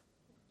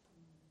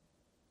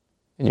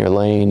and you're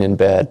laying in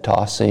bed,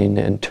 tossing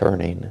and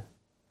turning?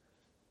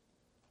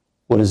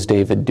 What is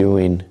David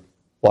doing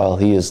while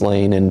he is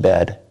laying in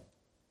bed?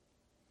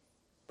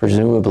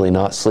 Presumably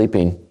not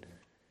sleeping.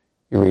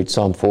 You read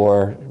Psalm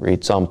 4,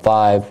 read Psalm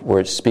 5,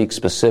 where it speaks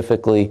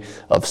specifically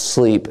of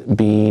sleep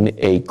being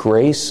a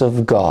grace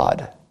of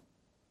God.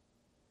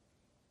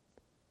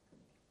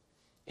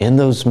 In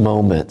those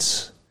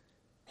moments,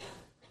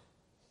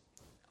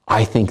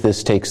 I think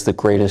this takes the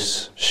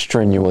greatest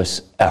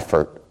strenuous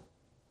effort,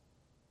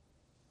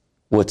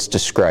 what's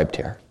described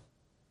here.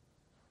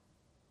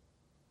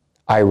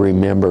 I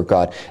remember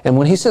God. And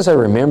when he says, I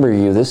remember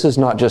you, this is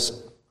not just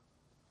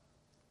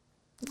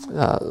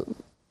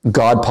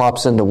God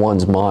pops into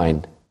one's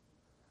mind.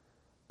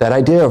 That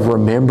idea of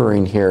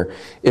remembering here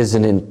is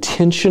an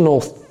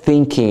intentional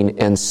thinking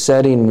and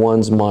setting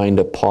one's mind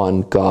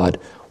upon God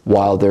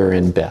while they're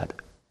in bed.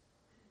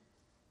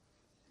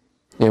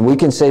 And we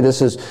can say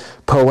this is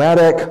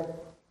poetic,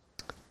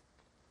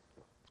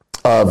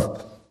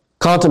 of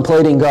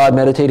contemplating God,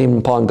 meditating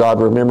upon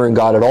God, remembering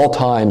God at all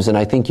times, and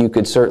I think you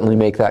could certainly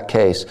make that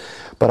case.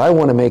 But I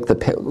want to make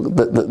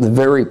the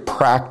very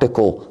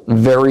practical,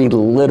 very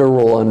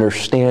literal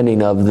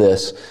understanding of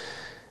this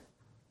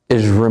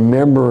is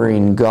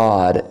remembering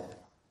God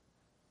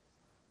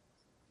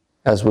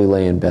as we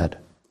lay in bed.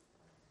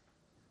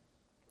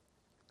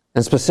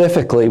 And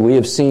specifically, we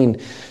have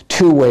seen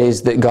two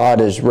ways that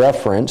God is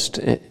referenced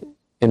in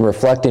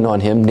reflecting on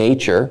him: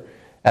 nature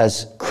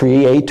as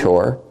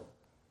creator,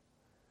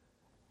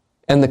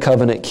 and the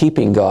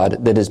covenant-keeping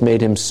God that has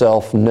made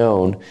himself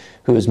known,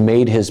 who has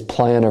made his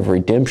plan of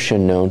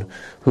redemption known,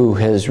 who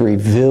has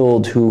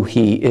revealed who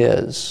he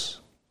is.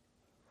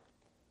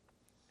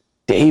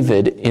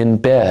 David in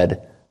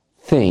bed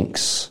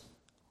thinks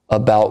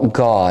about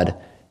God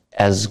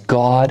as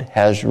God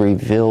has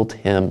revealed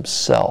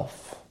himself.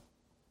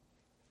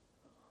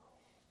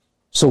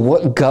 So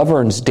what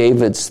governs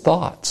David's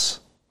thoughts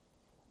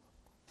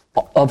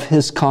of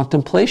his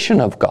contemplation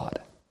of God?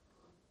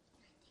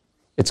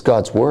 It's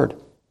God's Word.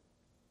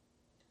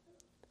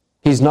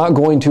 He's not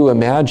going to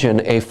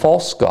imagine a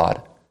false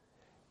God.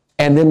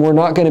 And then we're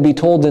not going to be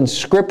told in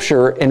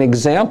Scripture an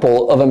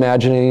example of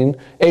imagining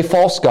a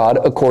false God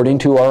according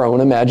to our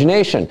own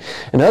imagination.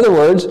 In other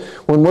words,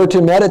 when we're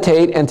to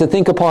meditate and to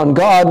think upon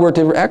God, we're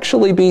to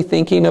actually be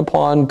thinking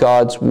upon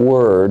God's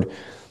Word.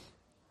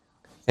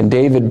 And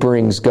David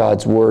brings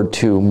God's Word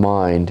to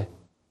mind.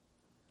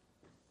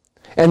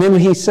 And then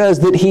he says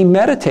that he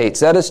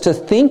meditates. That is to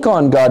think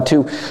on God,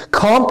 to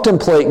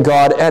contemplate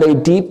God at a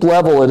deep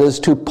level. It is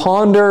to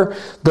ponder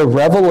the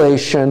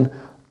revelation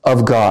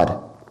of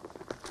God.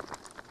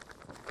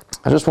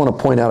 I just want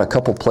to point out a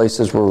couple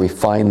places where we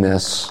find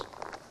this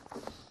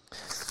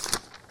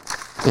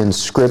in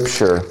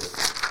Scripture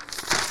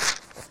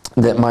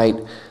that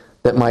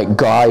might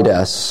guide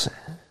us.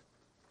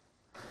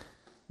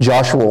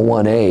 Joshua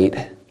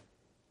 1:8.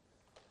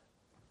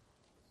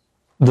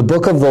 The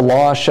book of the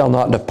law shall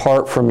not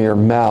depart from your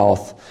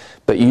mouth,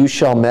 but you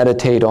shall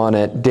meditate on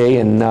it day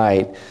and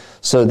night,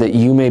 so that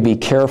you may be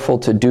careful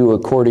to do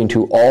according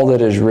to all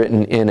that is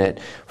written in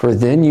it. For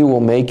then you will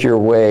make your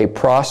way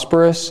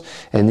prosperous,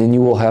 and then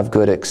you will have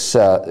good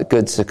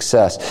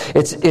success.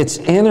 It's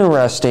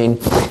interesting.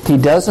 He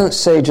doesn't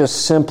say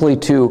just simply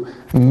to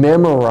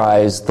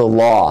memorize the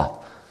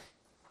law.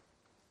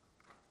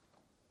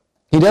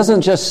 He doesn't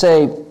just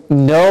say,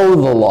 know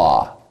the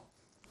law.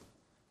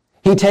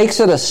 He takes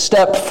it a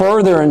step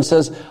further and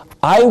says,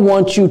 I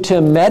want you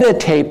to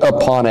meditate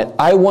upon it.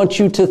 I want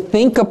you to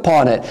think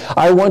upon it.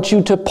 I want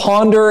you to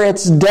ponder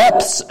its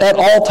depths at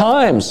all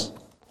times.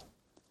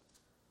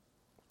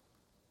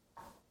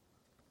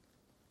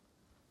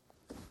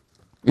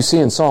 You see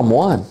in Psalm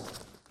 1,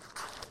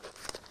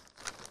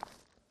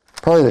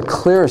 probably the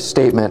clearest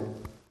statement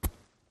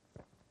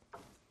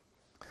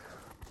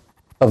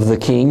of the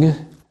king,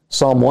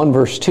 Psalm 1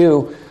 verse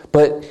 2,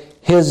 but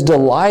his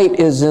delight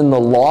is in the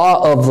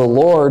law of the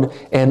Lord,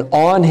 and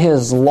on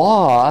his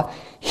law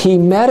he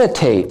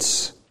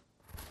meditates.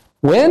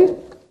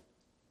 When?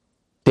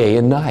 Day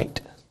and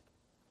night.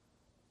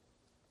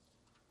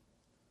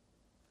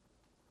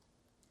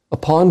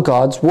 Upon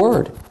God's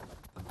Word.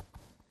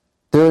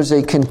 There is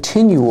a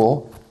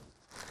continual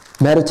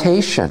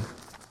meditation.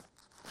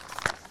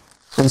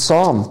 In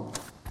Psalm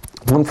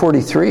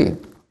 143,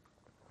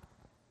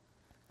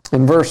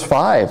 in verse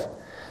 5,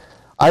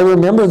 I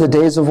remember the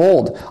days of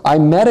old. I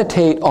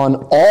meditate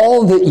on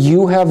all that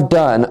you have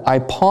done. I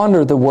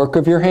ponder the work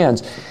of your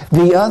hands.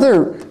 The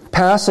other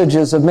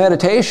passages of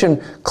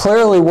meditation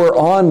clearly were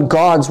on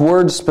God's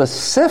Word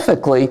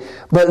specifically,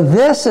 but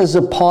this is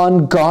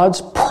upon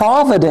God's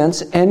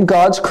providence and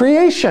God's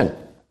creation.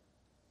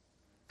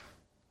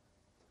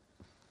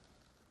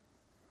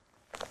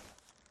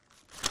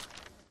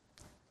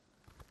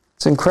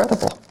 It's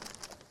incredible.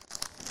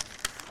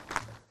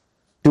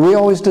 Do we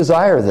always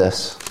desire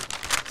this?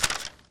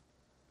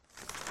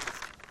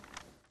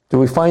 Do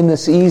we find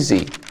this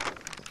easy?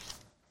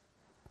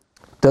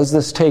 Does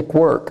this take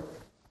work?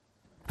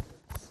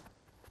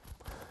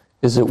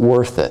 Is it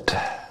worth it?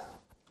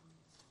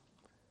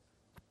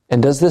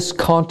 And does this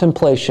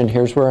contemplation,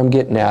 here's where I'm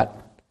getting at,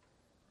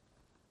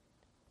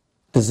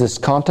 does this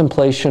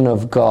contemplation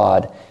of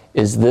God,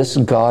 is this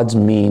God's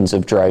means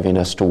of driving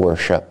us to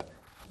worship?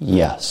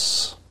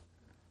 Yes.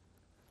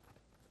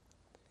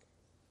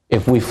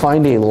 If we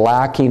find a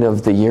lacking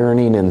of the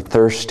yearning and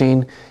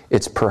thirsting,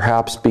 it's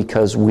perhaps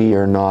because we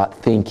are not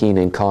thinking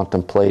and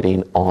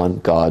contemplating on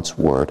God's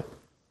Word.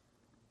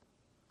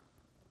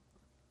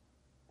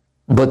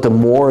 But the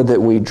more that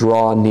we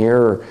draw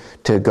nearer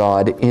to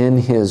God in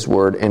His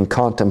Word and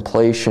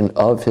contemplation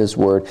of His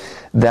Word,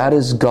 that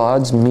is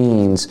God's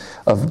means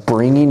of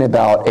bringing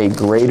about a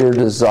greater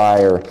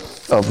desire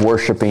of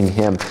worshiping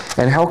Him.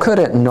 And how could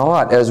it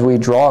not as we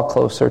draw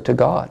closer to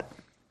God?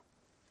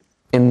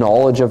 In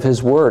knowledge of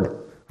His Word.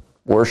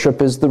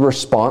 Worship is the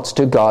response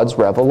to God's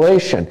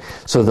revelation.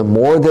 So the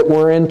more that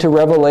we're into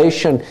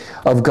revelation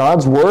of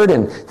God's Word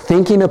and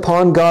thinking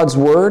upon God's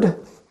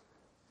Word,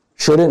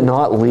 should it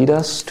not lead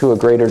us to a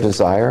greater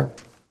desire?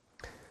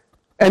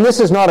 And this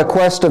is not a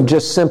quest of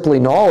just simply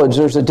knowledge.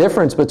 There's a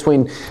difference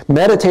between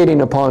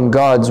meditating upon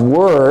God's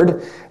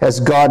Word, as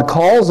God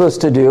calls us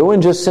to do,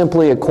 and just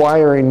simply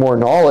acquiring more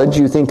knowledge.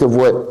 You think of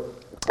what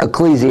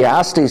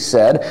Ecclesiastes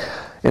said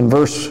in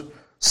verse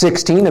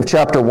 16 of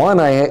chapter 1,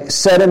 I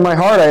said in my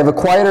heart, I have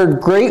acquired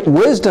great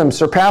wisdom,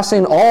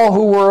 surpassing all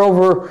who were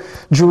over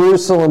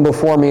Jerusalem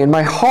before me. And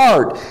my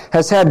heart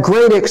has had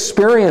great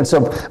experience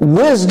of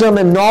wisdom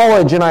and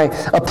knowledge, and I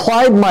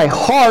applied my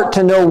heart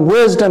to know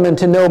wisdom and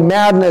to know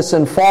madness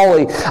and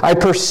folly. I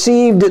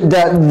perceived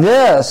that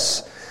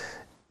this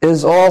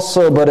is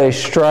also but a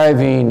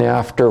striving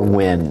after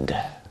wind.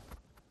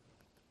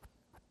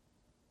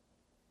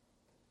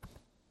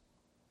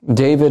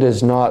 David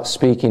is not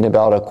speaking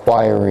about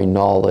acquiring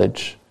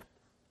knowledge,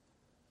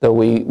 though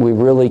we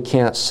really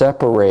can't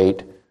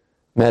separate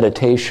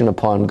meditation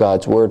upon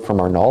God's Word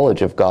from our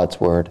knowledge of God's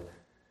Word.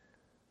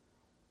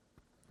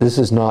 This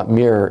is not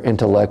mere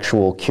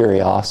intellectual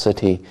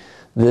curiosity.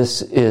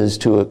 This is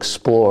to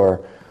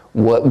explore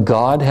what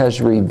God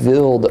has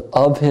revealed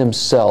of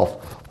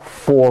Himself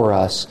for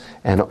us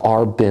and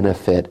our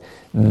benefit.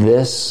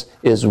 This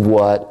is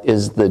what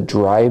is the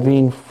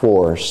driving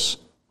force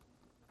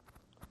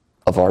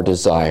of our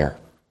desire.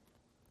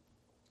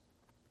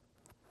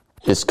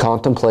 Is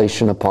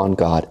contemplation upon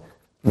God,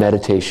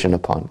 meditation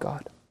upon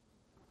God.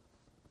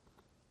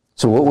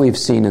 So what we've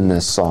seen in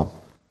this psalm,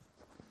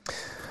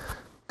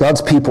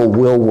 God's people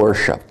will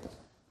worship.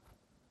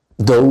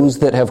 Those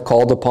that have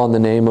called upon the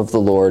name of the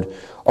Lord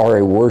are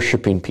a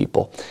worshiping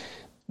people.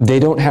 They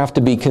don't have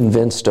to be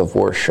convinced of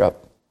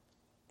worship.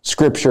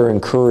 Scripture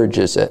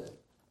encourages it,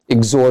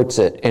 exhorts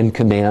it, and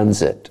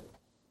commands it.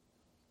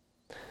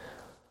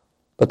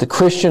 But the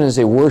Christian is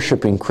a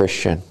worshiping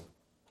Christian.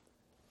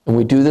 And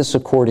we do this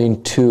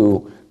according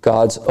to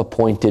God's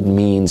appointed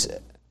means.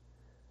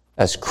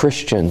 As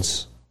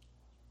Christians,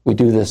 we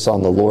do this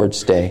on the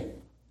Lord's Day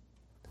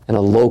in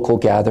a local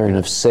gathering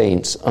of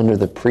saints under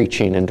the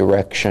preaching and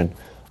direction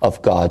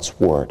of God's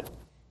Word.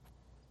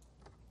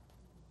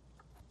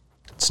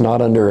 It's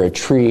not under a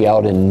tree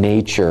out in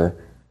nature,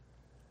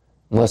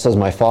 unless, as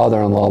my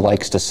father-in-law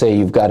likes to say,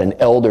 you've got an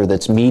elder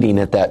that's meeting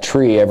at that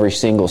tree every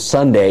single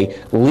Sunday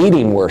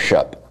leading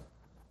worship.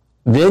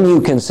 Then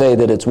you can say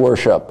that it's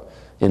worship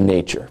in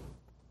nature.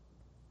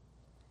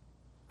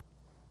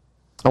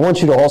 I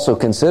want you to also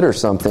consider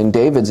something,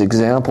 David's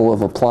example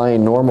of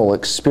applying normal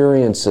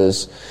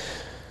experiences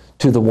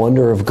to the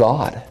wonder of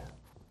God.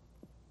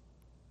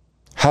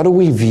 How do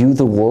we view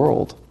the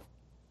world?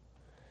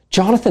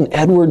 Jonathan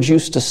Edwards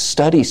used to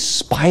study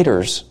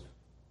spiders.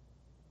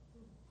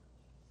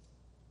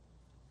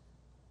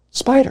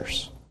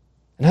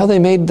 And how they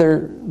made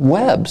their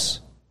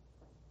webs.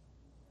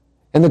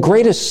 And the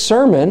greatest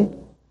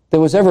sermon that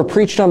was ever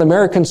preached on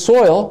American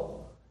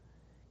soil,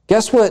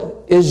 guess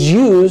what is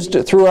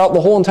used throughout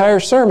the whole entire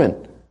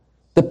sermon?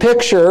 The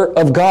picture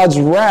of God's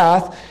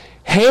wrath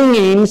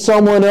hanging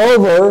someone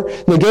over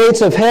the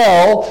gates of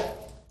hell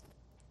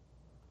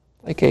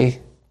like a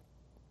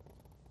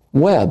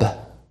web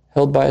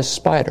held by a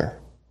spider.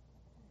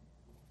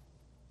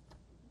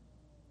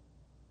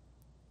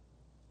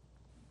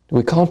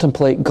 We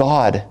contemplate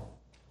God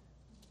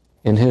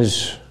in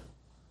His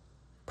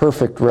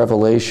perfect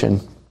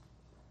revelation,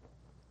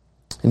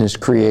 in His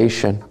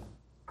creation,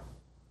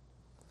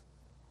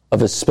 of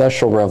His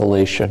special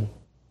revelation.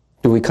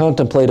 Do we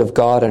contemplate of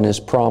God and His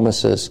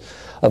promises,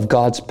 of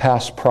God's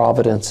past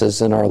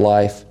providences in our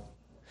life?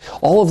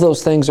 All of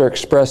those things are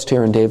expressed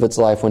here in David's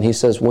life when he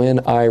says, when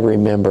I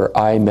remember,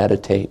 I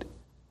meditate.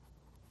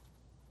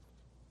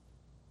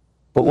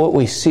 But what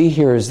we see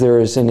here is there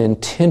is an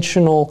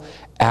intentional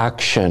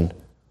action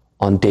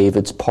on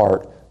David's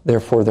part.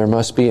 Therefore, there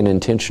must be an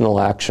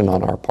intentional action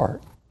on our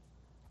part.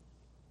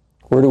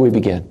 Where do we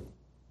begin?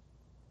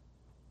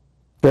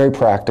 Very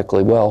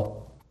practically,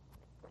 well,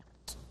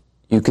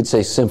 you could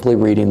say simply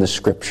reading the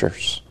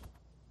Scriptures.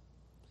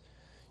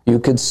 You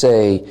could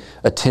say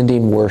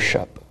attending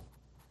worship.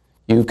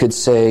 You could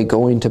say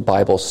going to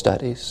Bible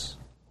studies.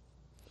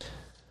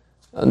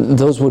 And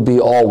those would be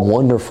all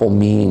wonderful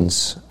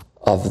means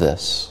of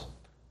this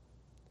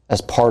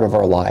as part of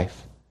our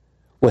life,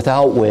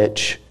 without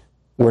which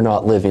we're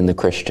not living the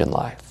Christian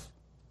life.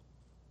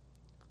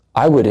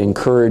 I would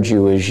encourage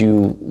you as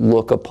you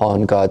look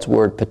upon God's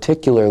Word,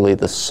 particularly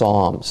the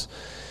Psalms,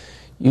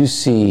 you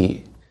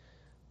see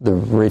the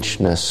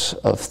richness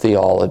of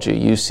theology.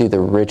 You see the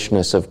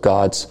richness of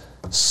God's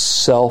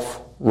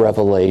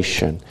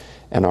self-revelation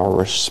and our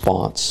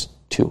response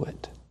to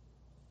it.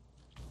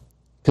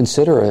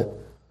 Consider a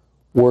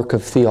work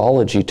of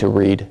theology to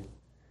read.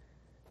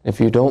 If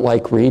you don't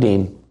like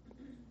reading,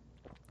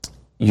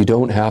 you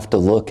don't have to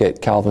look at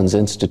Calvin's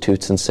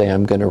Institutes and say,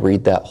 I'm going to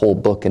read that whole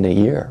book in a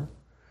year,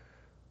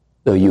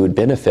 though you would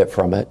benefit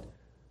from it.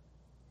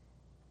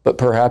 But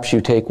perhaps you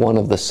take one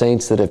of the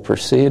saints that have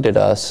preceded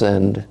us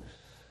and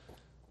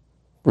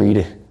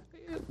read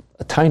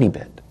a tiny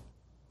bit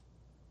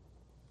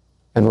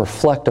and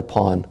reflect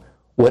upon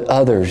what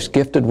others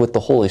gifted with the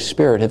Holy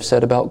Spirit have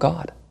said about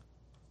God.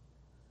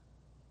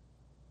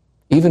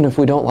 Even if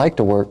we don't like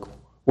to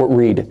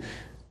read,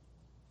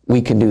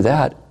 we can do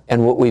that.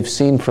 And what we've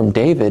seen from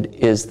David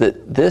is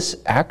that this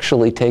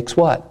actually takes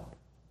what?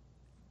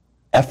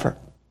 Effort.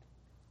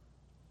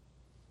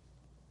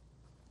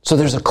 So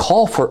there's a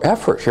call for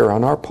effort here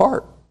on our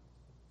part.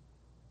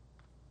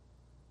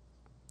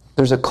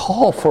 There's a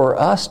call for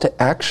us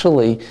to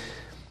actually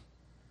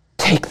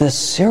take this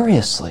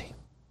seriously.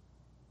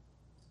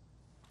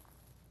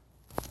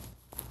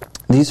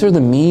 These are the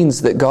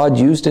means that God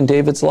used in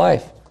David's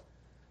life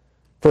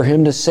for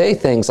him to say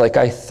things like,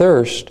 I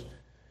thirst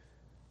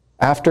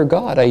after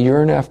God. I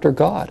yearn after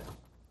God.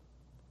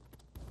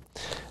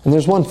 And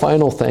there's one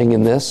final thing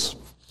in this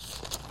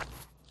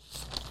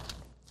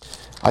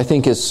I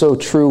think is so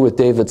true with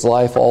David's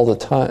life all the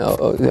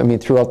time.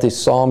 Throughout these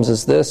Psalms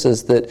is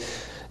that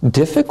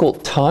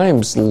difficult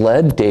times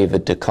led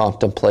David to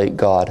contemplate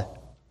God.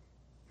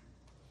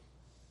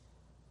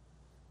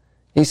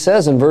 He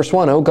says in verse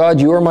 1, O God,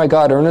 you are my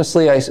God.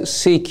 Earnestly I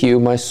seek you.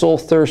 My soul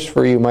thirsts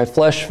for you. My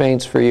flesh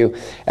faints for you,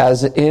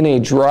 as in a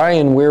dry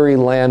and weary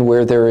land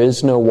where there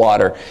is no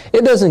water.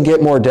 It doesn't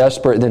get more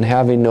desperate than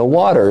having no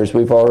water, as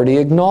we've already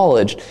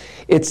acknowledged.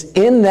 It's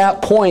in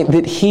that point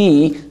that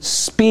he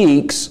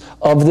speaks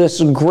of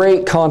this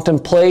great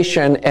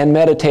contemplation and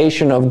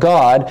meditation of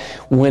God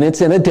when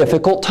it's in a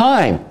difficult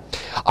time.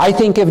 I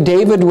think if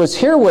David was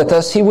here with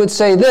us, he would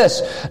say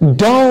this: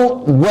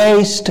 don't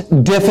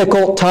waste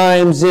difficult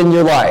times in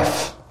your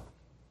life.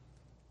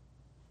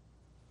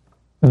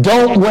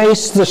 Don't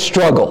waste the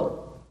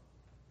struggle.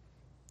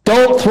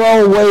 Don't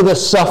throw away the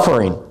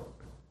suffering.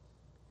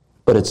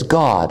 But it's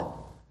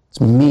God's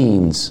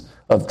means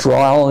of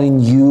drawing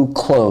you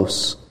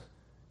close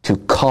to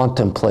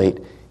contemplate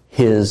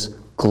His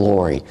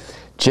glory.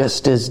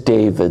 Just as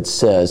David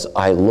says,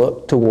 I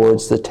looked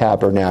towards the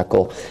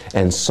tabernacle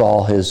and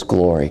saw His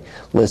glory.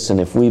 Listen,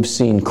 if we've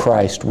seen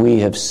Christ, we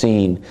have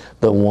seen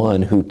the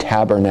one who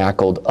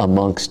tabernacled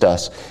amongst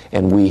us,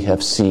 and we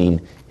have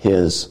seen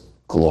His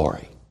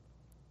glory.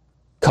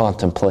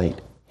 Contemplate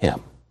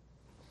Him.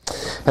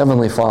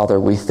 Heavenly Father,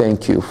 we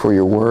thank you for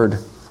your word.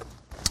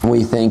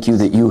 We thank you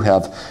that you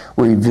have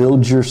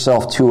revealed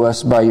yourself to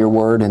us by your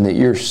word, and that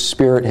your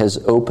Spirit has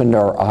opened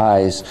our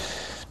eyes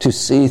to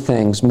see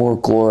things more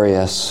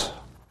glorious,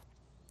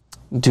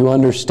 to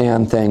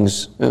understand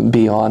things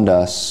beyond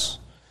us,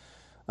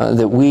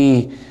 that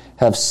we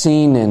have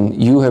seen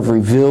and you have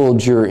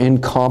revealed your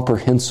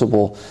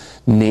incomprehensible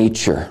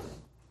nature.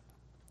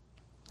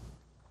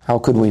 How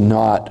could we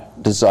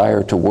not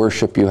desire to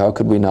worship you? How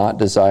could we not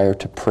desire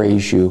to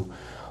praise you,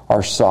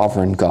 our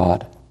sovereign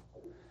God?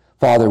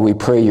 Father, we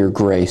pray your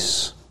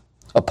grace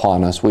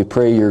upon us. We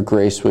pray your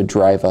grace would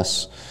drive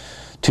us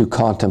to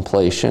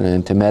contemplation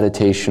and to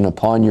meditation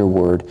upon your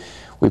word.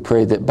 We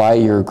pray that by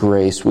your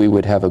grace we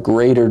would have a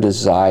greater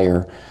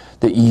desire,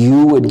 that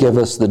you would give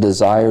us the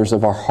desires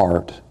of our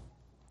heart,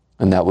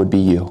 and that would be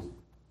you.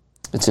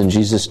 It's in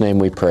Jesus' name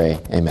we pray.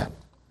 Amen.